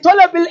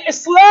لِطَلَبِ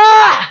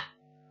الْإِصْلَاحِ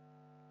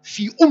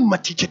فِي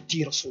أُمَّةِ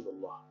جَدِّي رَسُولُ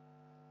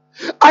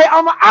اللَّهِ. I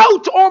am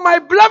out, oh my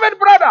beloved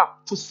brother,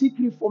 to seek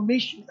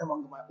reformation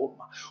among my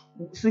ummah.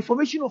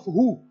 Reformation of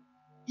who?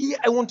 Here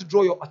I want to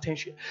draw your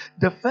attention.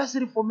 The first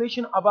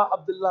reformation Aba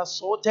Abdullah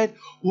sorted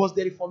was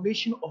the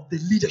reformation of the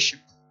leadership.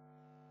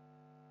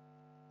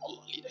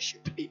 Allah,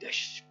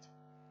 leadership.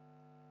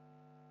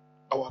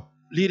 Our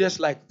leaders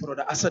like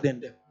Brother Asad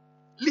and them.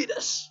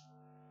 Leaders.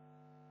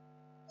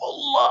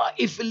 Allah,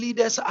 if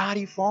leaders are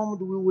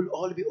reformed, we will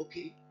all be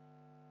okay.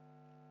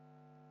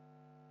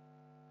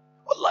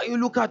 Allah, you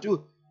look at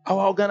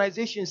our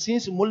organization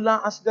since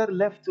Mullah Asgar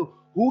left.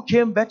 Who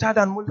came better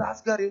than Mullah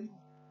Asgar?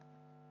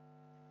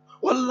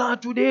 Wallah,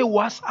 today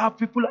WhatsApp,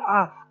 people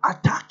are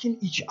attacking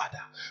each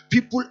other.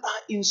 People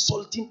are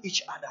insulting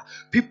each other.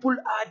 People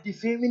are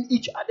defaming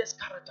each other's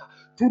character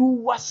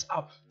through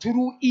WhatsApp,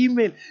 through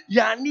email.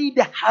 Yani,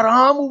 the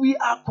haram we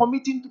are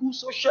committing through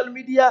social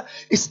media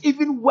is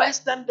even worse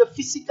than the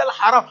physical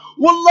haram.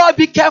 Wallah,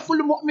 be careful,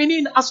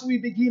 mu'mineen, as we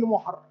begin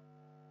Muharram.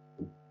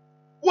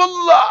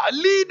 Wallah,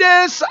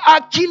 leaders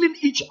are killing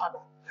each other.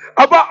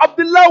 Abu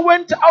Abdullah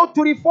went out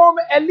to reform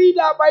a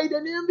leader by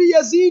the name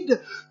of Yazid.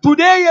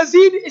 Today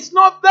Yazid is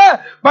not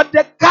there, but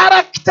the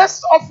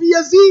characters of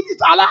Yazid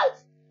is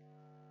alive.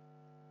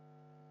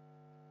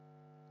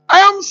 I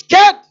am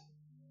scared.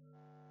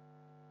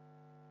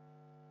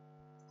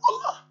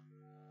 Allah.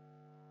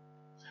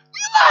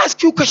 Will I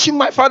ask you, Kashim,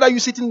 my father, you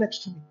sitting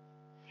next to me.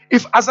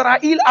 If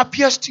Azrael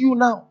appears to you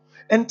now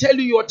and tell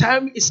you your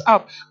time is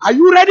up, are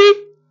you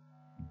ready?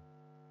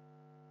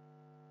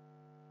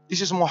 This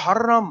is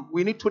Muharram.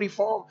 We need to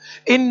reform.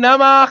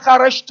 إنما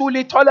خرجت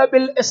لطلب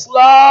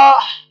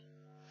الإصلاح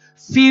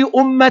في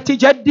أمة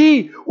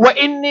جدي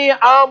وإني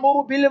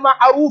آمر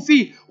بالمعروف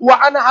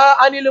وأنهى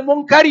عن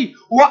المنكر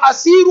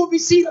وأسير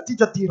بسيرة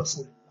جدي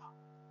رسول الله.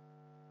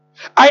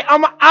 I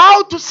am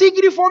out to seek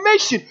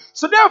reformation.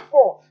 So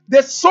therefore,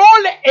 the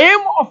sole aim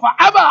of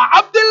Abu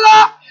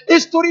Abdullah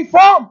is to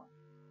reform.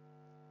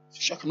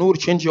 Sheikh Nur,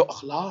 change your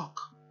akhlaq.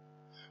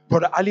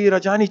 Brother Ali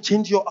Rajani,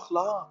 change your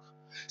akhlaq.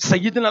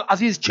 Sayyidina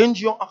al-Aziz,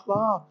 change your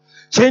akhlaq,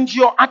 change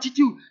your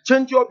attitude,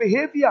 change your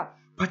behavior.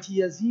 But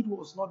Yazid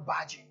was not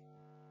budging.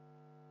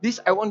 This,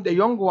 I want the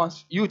young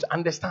ones, you to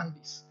understand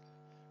this.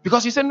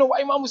 Because you said, no, why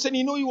Imam Husayn,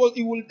 he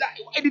will die.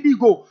 Why did he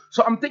go?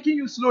 So I'm taking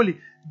you slowly.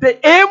 The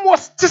aim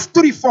was just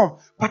to reform.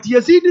 But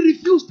Yazid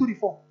refused to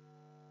reform.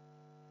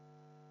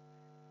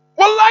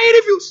 Wallah, he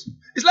refused.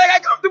 It's like I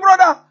come to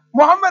brother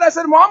Muhammad, I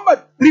said, Muhammad,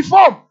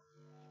 reform.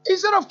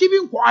 Instead of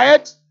keeping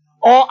quiet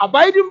or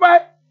abiding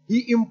by,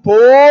 he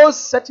imposed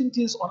certain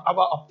things on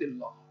Abu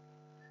Abdullah.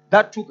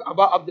 That took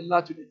Abu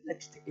Abdullah to the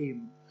next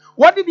aim.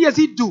 What did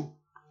Yazid do?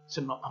 He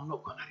said, no, I'm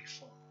not going to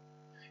reform.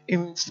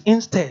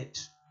 Instead,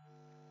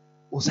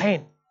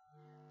 Husayn,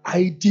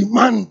 I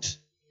demand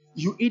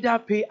you either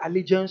pay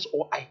allegiance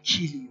or I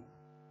kill you.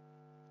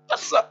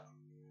 Yes, sir.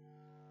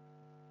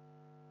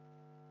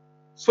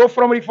 So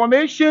from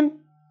reformation,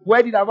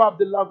 where did Abu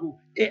Abdullah go?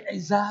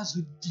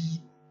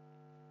 I'zazuddin.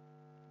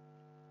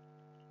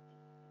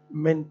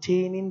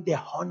 Maintaining the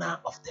honor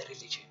of the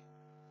religion.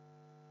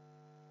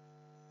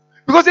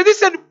 Because they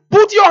said,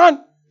 put your hand.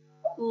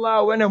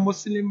 Allah, when a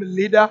Muslim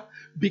leader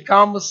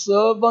becomes a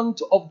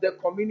servant of the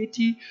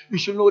community, you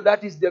should know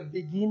that is the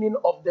beginning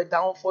of the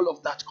downfall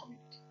of that community.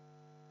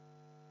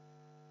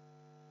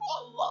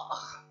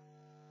 Allah.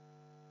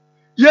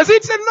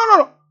 Yazid said,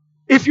 no.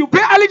 If you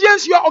pay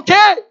allegiance, you are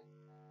okay.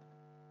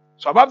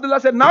 So Abu Abdullah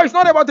said, now it's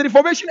not about the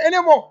reformation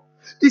anymore.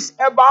 It's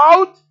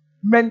about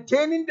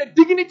maintaining the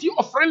dignity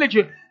of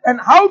religion. And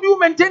how do you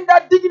maintain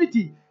that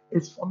dignity?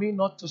 It's for me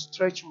not to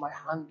stretch my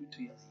hand to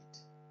Yazid.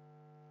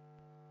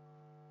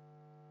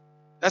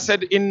 That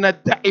said, Inna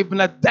ibn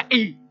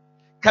da'i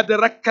kad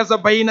rakkaza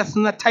bayna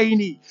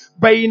thnataini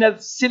bayna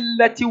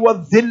sillati wa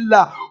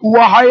dhilla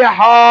wa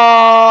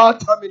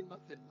hayahata min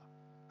mathilla.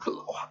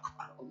 Allahu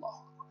Akbar,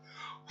 Allah.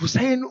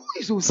 Husayn, who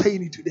is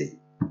Husayn today?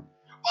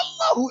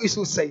 Allah, who is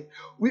Husayn?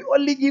 We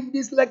only give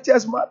these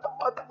lectures.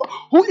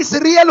 Who is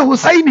real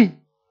Husayni?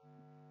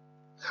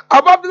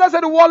 Abu Abdullah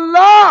said,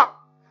 Wallah,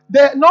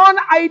 the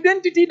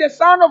non-identity, the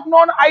son of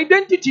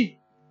non-identity,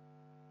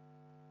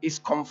 is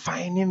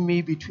confining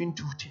me between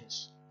two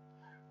things.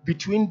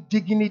 between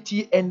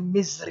dignity and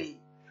misery,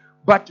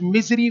 but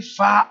misery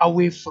far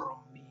away from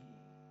me.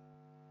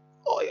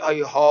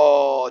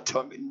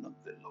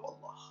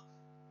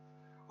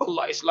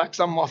 Allah, it's like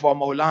some of our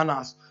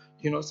Maulanas,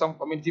 some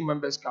community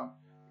members come,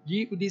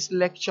 give this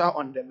lecture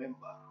on the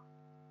member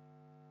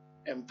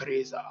and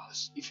praise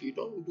us. If you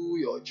don't do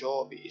your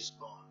job, it is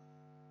gone.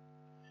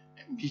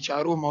 And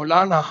Bicharu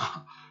Maulana,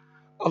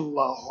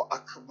 Allahu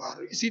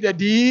Akbar. You see the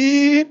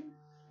deen?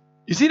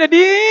 You see the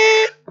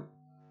deen?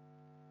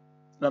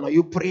 No,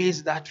 you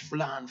praise that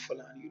fulan.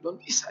 You don't.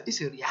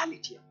 This is a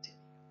reality, I'm telling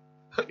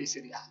you. This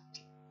is a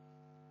reality.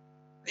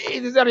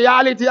 This is a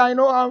reality. I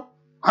know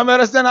I'm a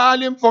resident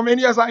alim for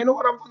many years. I know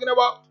what I'm talking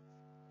about.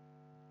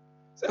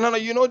 So,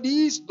 no,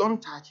 this, don't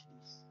touch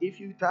this. If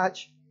you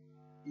touch,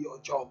 your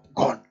job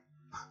gone.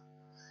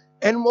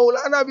 And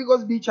Maulana,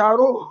 because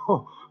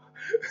Bicharo,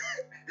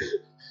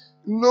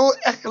 no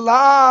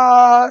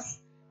ikhlas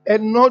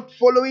and not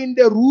following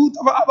the route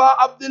of Aba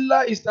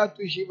Abdullah, is that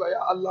to Shiva,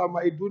 Ya Allah,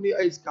 my dunya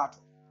is cut.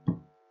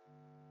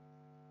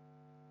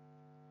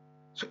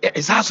 So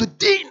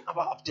Izasuddin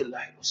Aba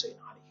Abdullah Husayn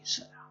alayhi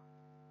salam.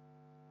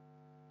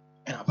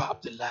 And Aba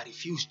Abdullah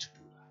refused to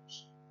do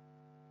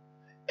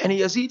that. And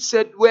Yazid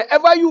said,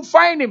 wherever you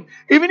find him,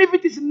 even if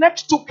it is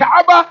next to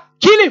Kaaba,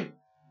 kill him.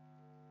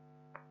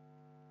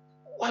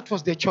 What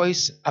was the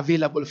choice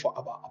available for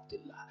Aba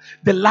Abdullah?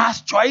 The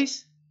last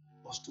choice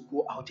was to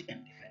go out and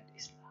defend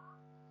Islam.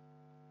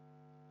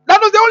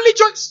 That was the only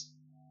choice.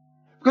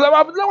 Because Aba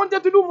Abdullah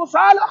wanted to do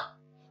Musala.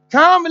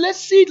 Come, let's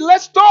sit,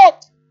 let's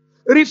talk.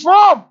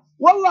 Reform.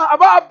 Wallah,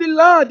 Aba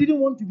Abdullah didn't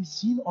want to be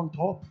seen on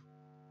top.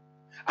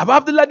 Aba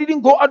Abdullah didn't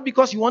go out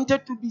because he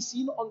wanted to be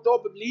seen on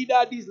top.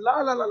 Leader, this,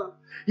 la.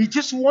 He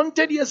just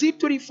wanted Yazid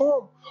to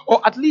reform.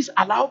 Or at least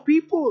allow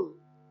people.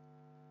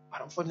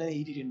 But unfortunately,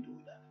 he didn't do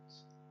that.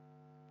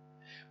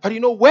 But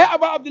where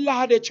Aba Abdullah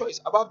had a choice?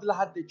 Aba Abdullah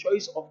had the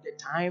choice of the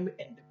time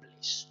and the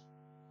place.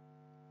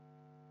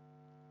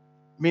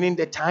 Meaning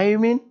the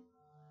timing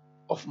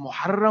of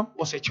Muharram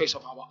was a choice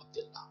of Aba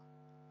Abdullah.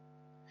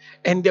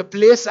 And the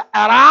place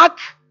Iraq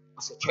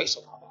was a choice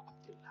of Aba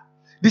Abdullah.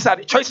 These are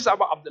the choices of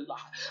Aba Abdullah.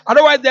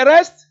 Otherwise the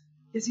rest,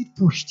 Yazid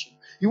pushed him.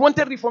 He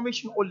wanted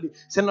reformation only. He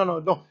said,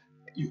 no.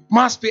 You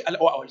must pay,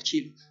 or I will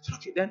kill you. So,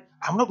 okay, then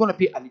I'm not going to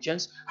pay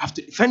allegiance. I have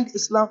to defend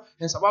Islam.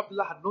 Hence Aba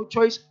Abdullah had no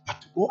choice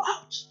but to go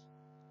out.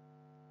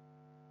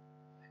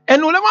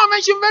 And ulama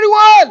mentioned very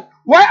well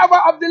why Abu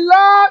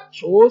Abdullah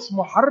chose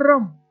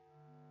Muharram.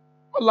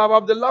 Allah, Abu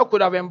Abdullah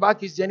could have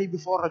embarked his journey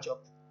before Rajab.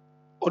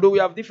 Although we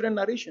have different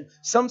narrations.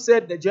 Some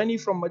said the journey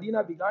from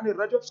Medina began in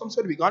Rajab. Some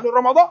said it began in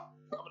Ramadan.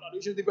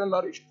 Different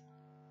narrations.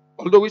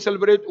 Although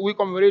we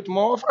commemorate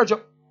more of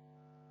Rajab.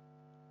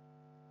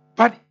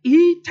 But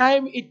he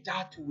timed it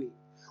that way.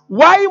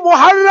 Why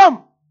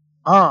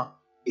Muharram?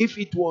 If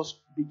it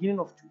was beginning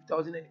of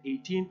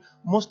 2018,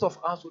 most of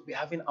us would be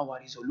having our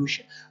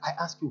resolution. I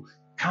ask you,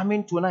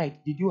 coming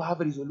tonight, did you have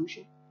a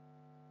resolution?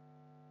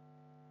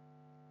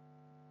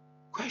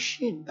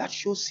 Question that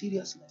shows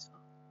seriousness.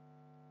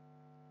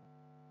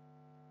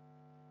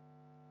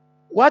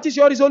 What is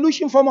your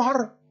resolution for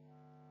Muharram?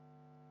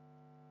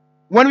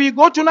 When we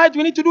go tonight,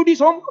 we need to do this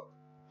homework.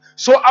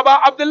 So Abu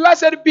Abdullah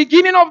said,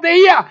 beginning of the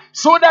year,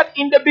 so that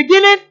in the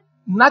beginning,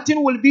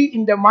 nothing will be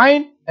in the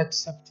mind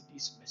except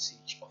this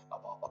message of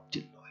Abu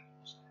Abdullah.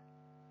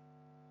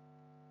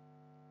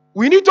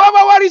 We need to have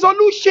our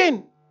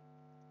resolution.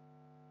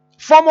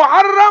 For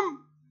Muharram,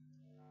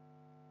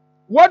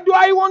 what do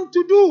I want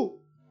to do?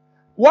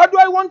 What do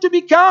I want to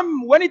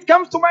become when it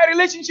comes to my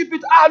relationship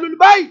with Ahlul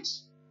Bayt?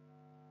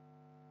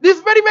 This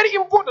is very, very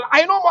important.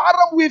 I know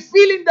Muharram, we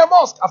feel in the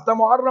mosque. After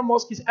Muharram,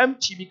 mosque is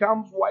empty,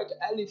 becomes white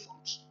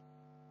elephants.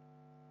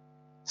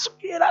 So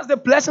yeah, that's the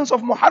blessings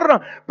of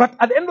Muharram. But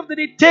at the end of the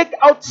day, take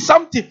out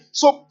something.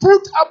 So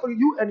put up,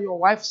 you and your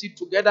wife sit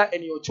together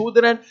and your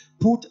children,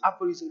 put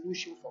up a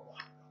resolution for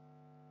Muharram.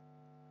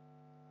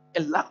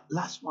 And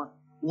last one.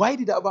 Why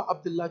did Abu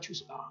Abdullah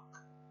choose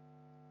Iraq?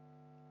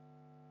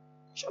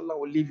 Inshallah,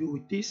 we'll leave you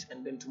with this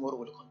and then tomorrow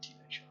we'll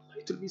continue. Inshallah,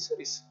 it will be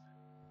serious.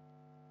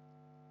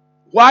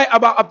 Why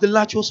Abu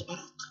Abdullah chose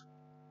Iraq?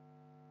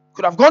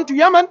 Could have gone to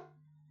Yemen.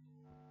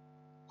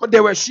 But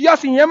there were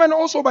Shias in Yemen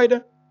also by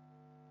then.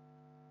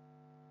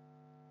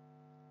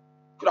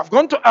 Could have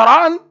gone to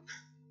Iran.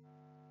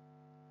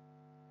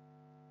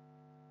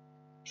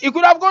 He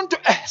could have gone to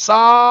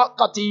Ihsa,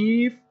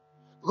 Qatif.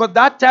 Because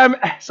that time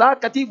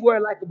Ihsa, Qatif were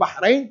like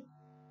Bahrain.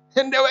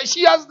 And there were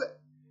Shias there.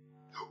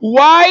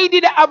 Why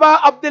did Abu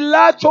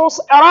Abdullah choose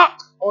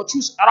Iraq or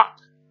choose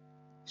Iraq?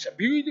 It's a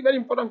very, very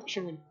important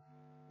question.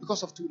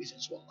 Because of two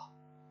reasons, wallah.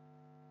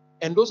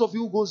 And those of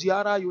you who go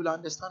ziyarah, you will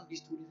understand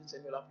these two reasons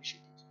and you will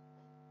appreciate it.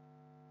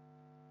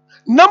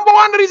 Number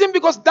one reason,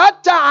 because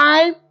that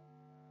time,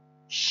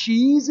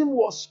 Shiism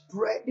was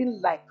spreading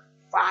like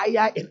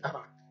fire in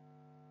Iraq.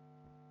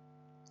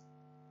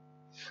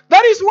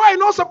 That is why,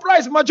 no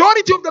surprise,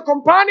 majority of the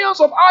companions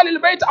of Ahlul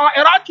Bayt are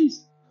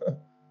Iraqis.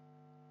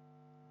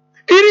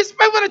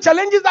 Irrespective of the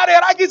challenges that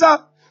Iraqis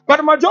are,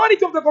 but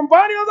majority of the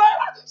companions are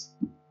Iraqis.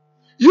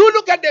 You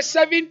look at the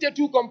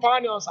 72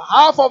 companions,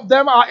 half of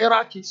them are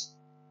Iraqis.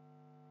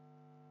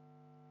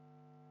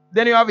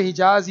 Then you have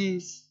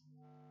Hijazis.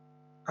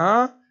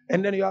 And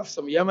then you have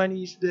some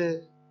Yemenis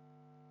there.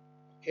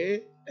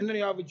 Okay? And then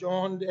you have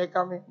John there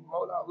coming.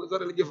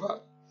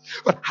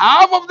 But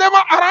half of them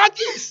are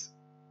Iraqis.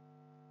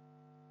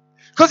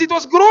 Because it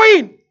was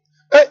growing.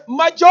 A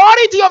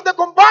majority of the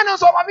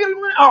companions of Amir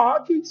al-Mu'minin are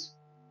Iraqis.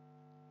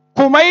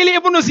 Kumail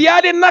ibn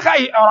Ziyad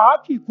al-Nakhai,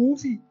 Iraqi,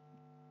 Kufi.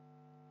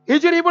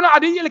 Hijr ibn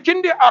Adi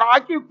al-Kindi,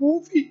 Iraqi,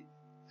 Kufi.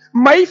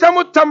 Maytham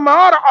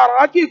al-Tammar,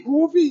 Iraqi,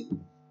 Kufi.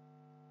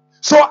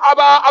 So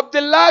Aba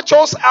Abdullah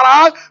chose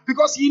Iraq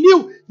because he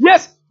knew,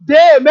 yes,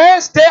 they may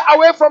stay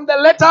away from the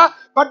letter,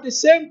 but the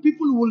same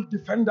people will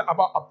defend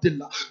Aba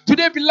Abdullah.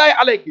 Today, Billahi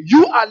alayk,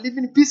 you are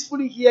living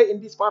peacefully here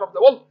in this part of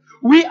the world.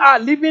 We are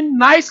living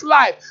nice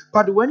life.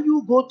 But when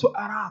you go to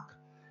Iraq,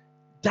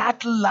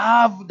 that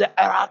love the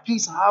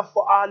Iraqis have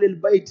for Ahlul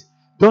Bayt,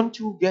 don't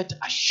you get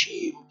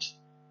ashamed?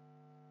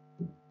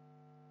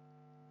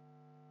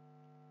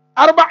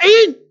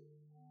 Arba'in.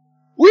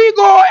 We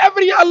go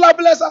every year, Allah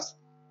bless us.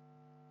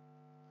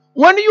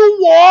 When you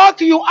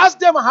walk, you ask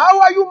them, how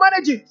are you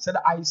managing? Said,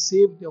 I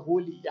saved the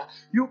whole year.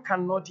 You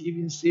cannot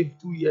even save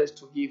 2 years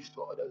to give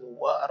to others. The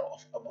war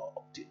of Abu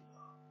Abdullah.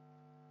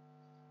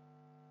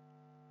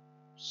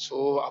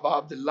 So Abu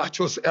Abdullah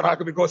chose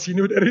Iraq because he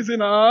knew the reason.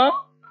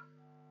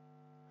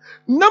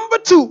 Number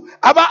 2,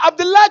 Abu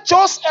Abdullah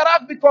chose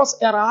Iraq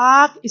because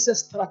Iraq is a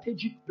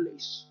strategic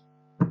place.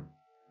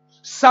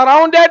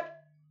 Surrounded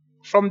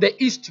from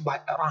the east by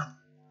Iran.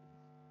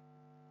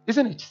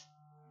 Isn't it?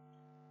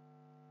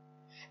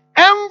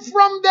 And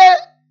from the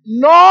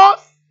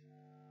north,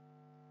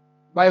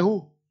 by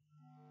who?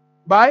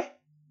 By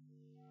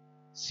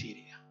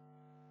Syria.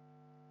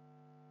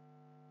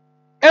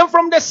 And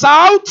from the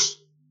south,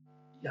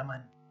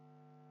 Yemen.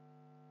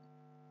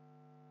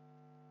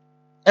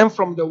 And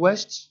from the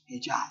west,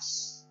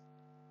 Hijaz.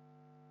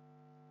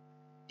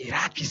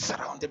 Iraq is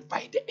surrounded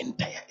by the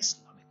entire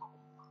Islamic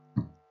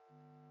Ummah.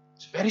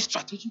 It's very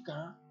strategic,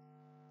 huh?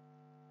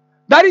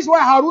 That is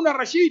why Harun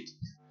al-Rashid,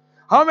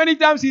 how many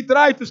times he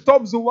tried to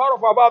stop Zuwar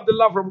of Abu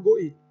Abdullah from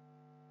going?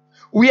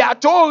 We are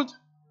told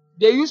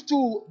there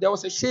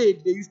was a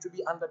shade, they used to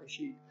be under the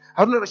shade.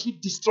 Harun al-Rashid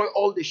destroyed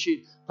all the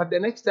shade. But the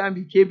next time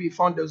he came, he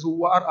found the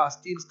Zuwar are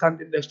still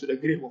standing next to the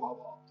grave of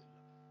Abu Abdullah.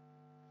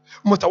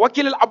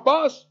 Mutawakkil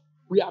al-Abbas,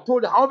 we are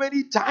told how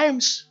many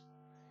times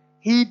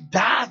he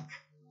dug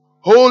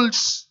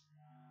holes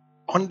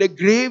on the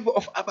grave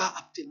of Abu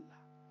Abdullah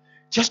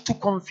just to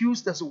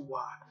confuse the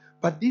Zuwar.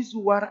 But these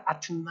Zuwar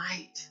at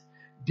night,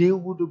 they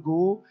would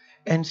go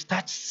and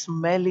start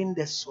smelling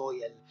the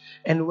soil.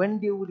 And when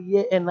they would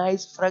hear a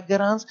nice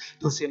fragrance,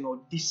 they'll say,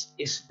 no, this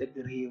is the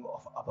grave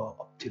of Abu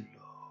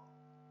Abdullah.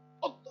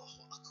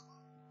 Allahu Akbar.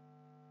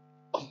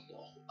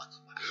 Allahu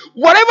Akbar.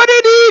 Whatever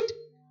they did,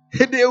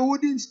 they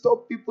wouldn't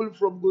stop people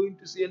from going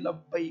to say,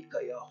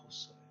 Labbaika ya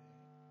Husayn.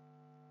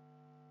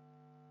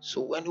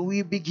 So when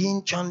we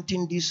begin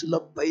chanting this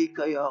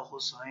Labbaika ya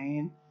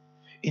Husayn,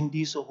 in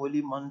this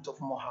holy month of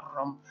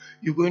Muharram,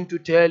 you're going to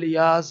tell,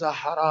 Ya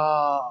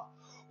Zahra,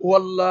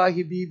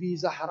 Wallahi Bibi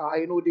Zahra,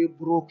 I know they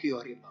broke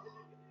your rib.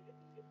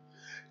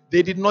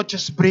 They did not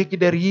just break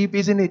the rib,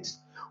 isn't it?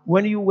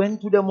 When you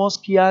went to the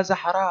mosque, Ya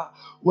Zahra,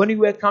 when you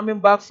were coming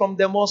back from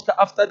the mosque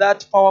after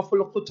that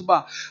powerful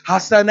khutbah,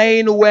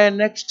 Hassanain were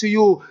next to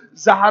you.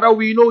 Zahra,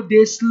 we know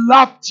they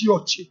slapped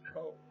your cheek.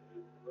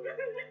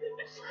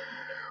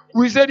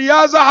 We said,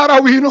 Ya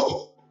Zahra, we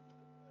know.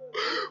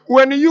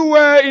 When you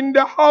were in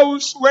the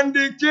house, when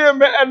they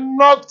came and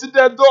knocked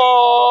the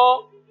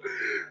door,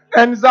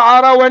 and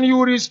Zahra, when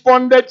you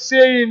responded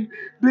saying,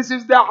 this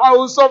is the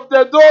house of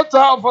the daughter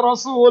of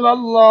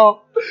Rasulullah.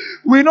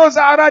 We know,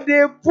 Zahra,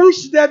 they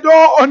pushed the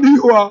door on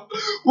you.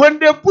 When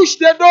they pushed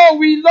the door,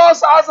 we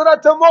lost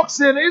Hazrat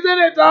Muhsin, isn't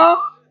it?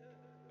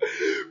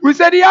 We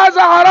said, Ya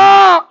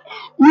Zahra,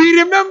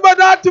 we remember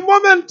that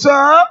moment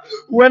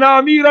when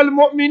Amir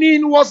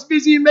al-Mu'minin was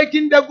busy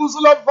making the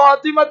ghusl of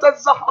Fatima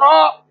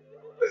al-Zahra.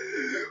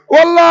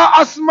 Wallah,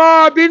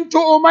 Asma bint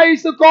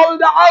Umays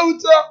called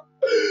out,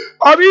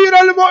 Amir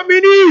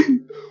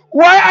al-Mu'minin,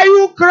 why are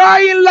you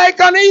crying like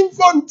an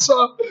infant?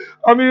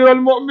 Amir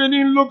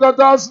al-Mu'minin looked at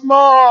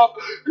Asma.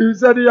 He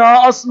said,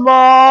 Ya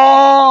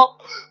Asma,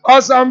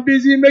 as I'm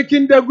busy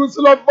making the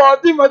ghusl of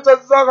Fatima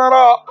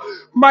al-Zahra,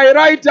 my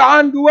right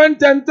hand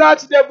went and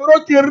touched the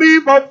broken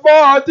rib of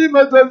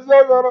Fatima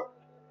al-Zahra.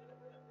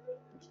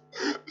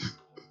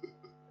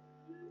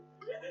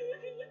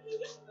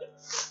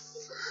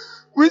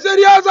 We said,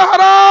 Ya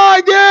Zahra,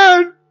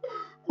 again.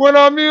 When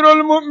Amir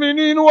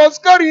al-Mu'minin was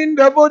carrying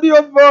the body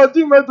of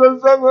Fatima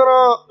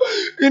al-Zahra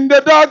in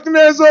the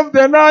darkness of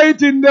the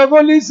night in the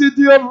holy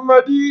city of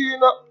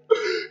Medina,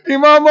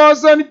 Imam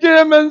Hassan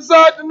came and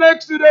sat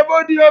next to the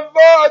body of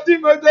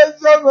Fatima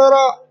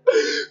al-Zahra.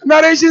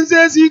 Narration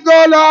says he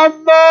called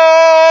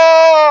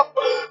Amma,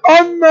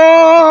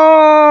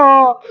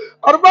 Amma.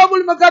 Arbab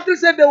al-Makatil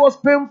said there was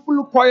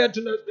painful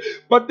quietness.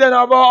 But then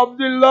Abu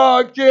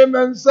Abdullah came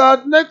and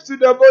sat next to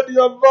the body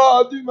of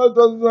Fatima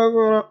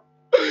al-Zahra.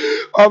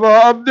 Abu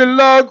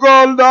Abdullah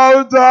called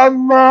out,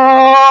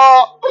 Amma,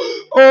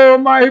 oh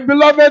my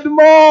beloved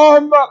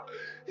mom.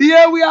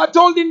 Here we are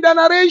told in the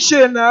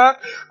narration,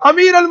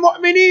 Amir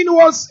al-Mu'mineen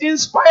was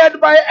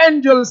inspired by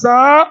angels.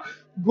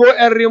 Go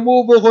and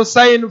remove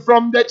Husayn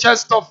from the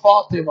chest of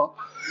Fatima.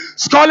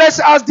 Scholars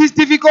ask this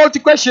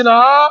difficult question.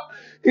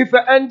 If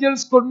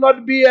angels could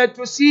not be here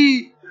to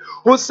see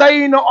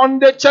Husayn on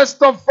the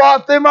chest of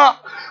Fatima,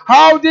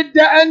 how did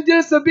the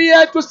angels be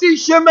here to see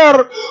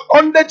Shimmer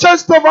on the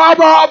chest of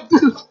Abu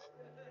Abdullah?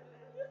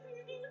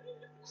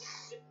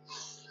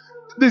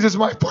 This is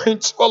my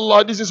point,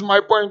 Wallah. This is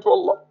my point,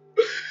 Wallah.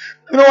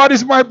 You know what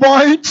is my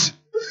point?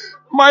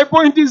 My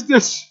point is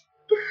this.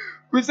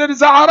 We said,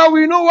 Zahra,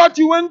 we know what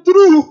you went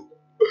through.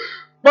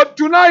 But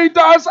tonight,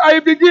 as I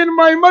begin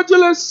my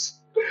majlis,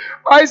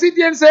 I sit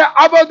here and say,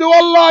 Abadu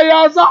Wallah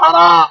ya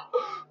Zahra,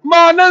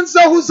 ma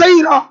nansa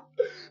Husayna.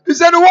 He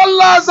said,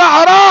 Wallah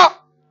Zahra,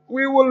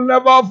 we will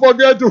never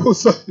forget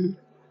Husayn.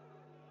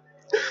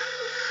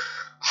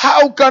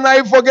 How can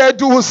I forget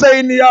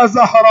Husayn ya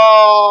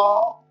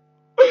Zahra?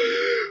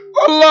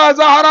 Allah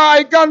Zahra,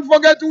 I can't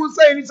forget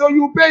Husayn. So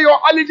you pay your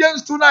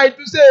allegiance tonight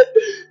to say,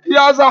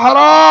 Ya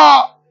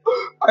Zahra,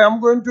 I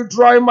am going to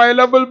try my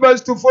level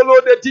best to follow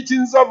the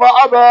teachings of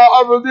Abu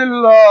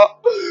Abdullah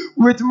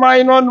with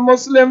my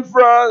non-Muslim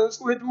friends,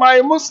 with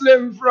my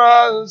Muslim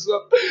friends.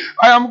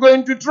 I am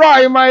going to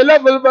try my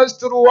level best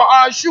through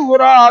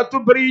Ashura to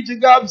bridge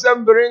gaps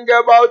and bring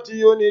about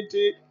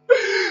unity.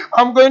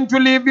 I'm going to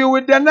leave you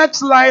with the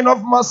next line of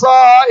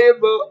Masaib.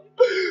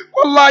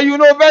 Allah, you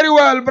know very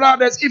well,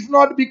 brothers, if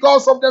not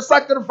because of the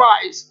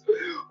sacrifice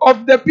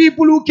of the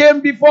people who came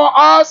before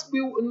us,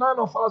 none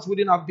of us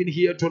wouldn't have been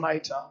here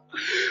tonight.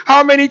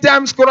 How many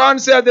times Quran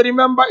said,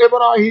 remember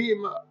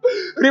Ibrahim,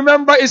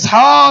 remember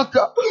Ishaq,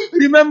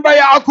 remember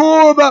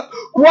Yaqub.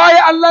 Why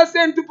Allah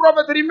sent to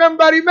Prophet,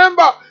 remember?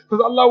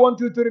 Because Allah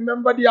wants you to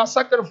remember their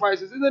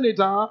sacrifices, isn't it?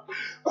 Or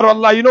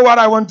Allah, you know what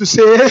I want to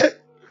say?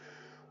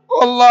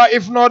 Allah,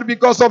 if not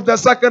because of the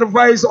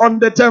sacrifice on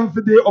the 10th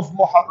day of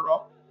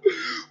Muharram.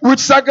 Which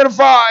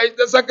sacrifice?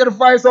 The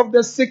sacrifice of the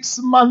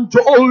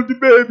 6-month-old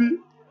baby.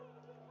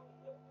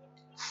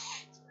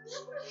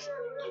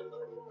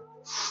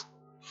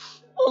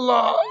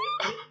 Allah.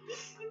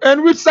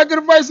 And which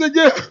sacrifice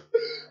again?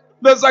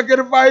 The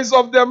sacrifice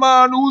of the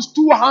man whose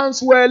 2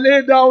 hands were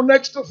laid down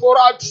next to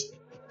Furat.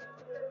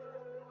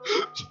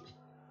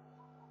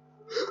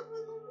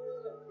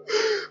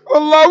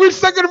 Allah, which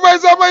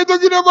sacrifice am I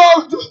talking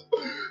about?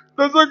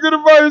 The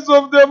sacrifice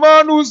of the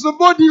man whose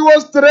body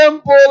was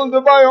trampled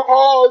by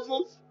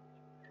horses.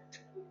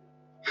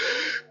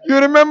 You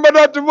remember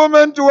that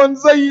moment when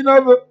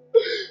Zainab,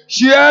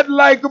 she had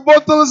like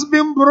bottles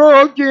been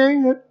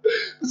broken.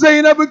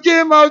 Zainab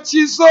came out,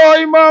 she saw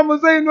Imam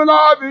Zainul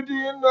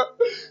Abidin.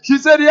 She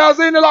said, Ya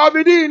Zainul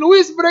Abidin, who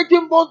is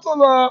breaking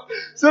bottle?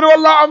 Said,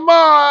 Wallah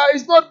Amma,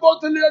 it's not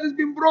bottle that has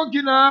been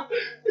broken.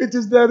 It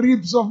is the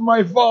ribs of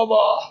my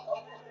father.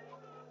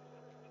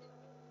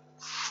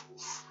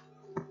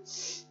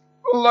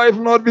 Allah, if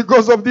not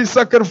because of these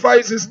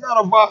sacrifices, none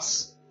of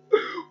us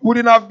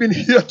wouldn't have been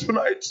here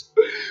tonight.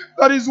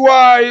 That is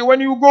why when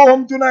you go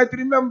home tonight,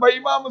 remember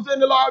Imam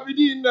Zain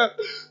al-Abidin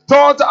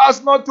taught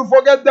us not to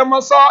forget the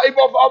Masa'ib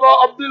of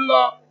Abu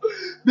Abdullah,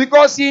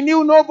 because he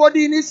knew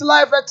nobody in his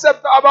life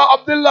except Abu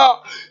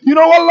Abdullah. You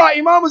know Allah,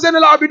 Imam Zain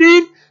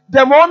al-Abidin,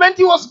 the moment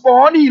he was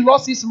born, he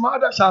lost his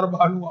mother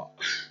Sharbanwa.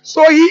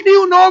 So he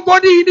knew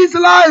nobody in his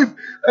life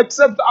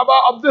except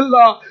Abu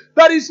Abdullah.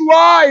 That is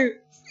why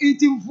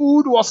eating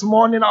food was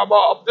mourning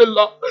about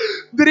Abdullah.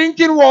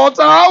 Drinking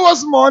water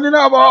was mourning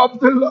about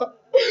Abdullah.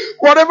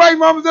 Whatever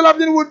Imam Zain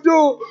al-Abidin would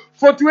do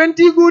for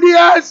 20 good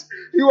years,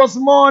 he was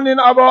mourning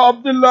about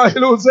Abdullah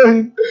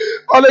al-Husayn.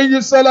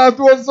 Alayhi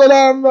salatu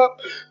wassalam.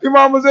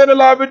 Imam Zain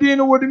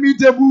al-Abidin would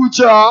meet a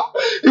butcher.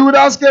 He would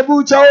ask a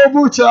butcher, oh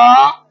butcher,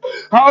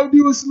 how do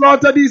you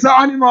slaughter this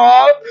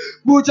animal?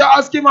 Butcher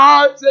asked him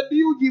how. He said, do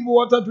you give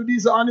water to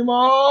these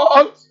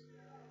animals?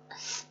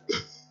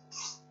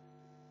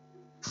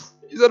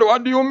 He said,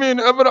 what do you mean?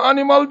 Every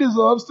animal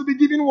deserves to be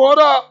given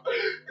water.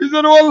 He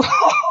said, well, he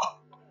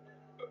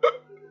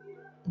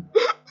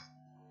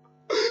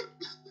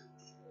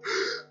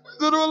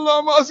said, well,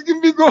 I'm asking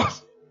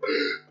because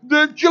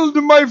they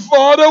killed my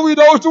father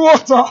without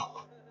water.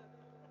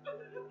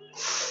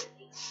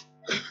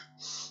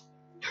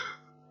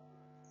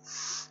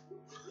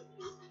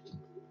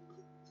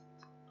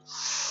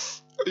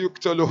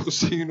 يقتل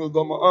حسين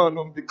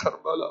ظمآن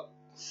بكربلاء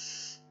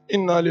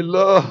إنا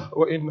لله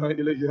وإنا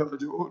إليه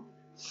راجعون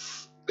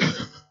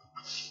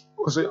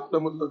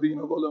وسيعلم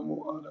الذين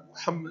ظلموا آل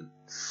محمد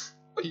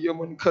أي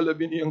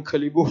منقلب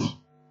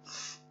ينقلبون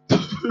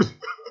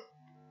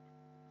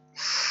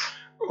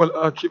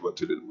والعاقبة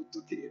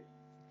للمتقين.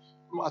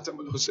 ماتم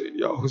الحسين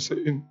يا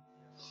حسين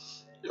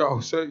يا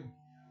حسين.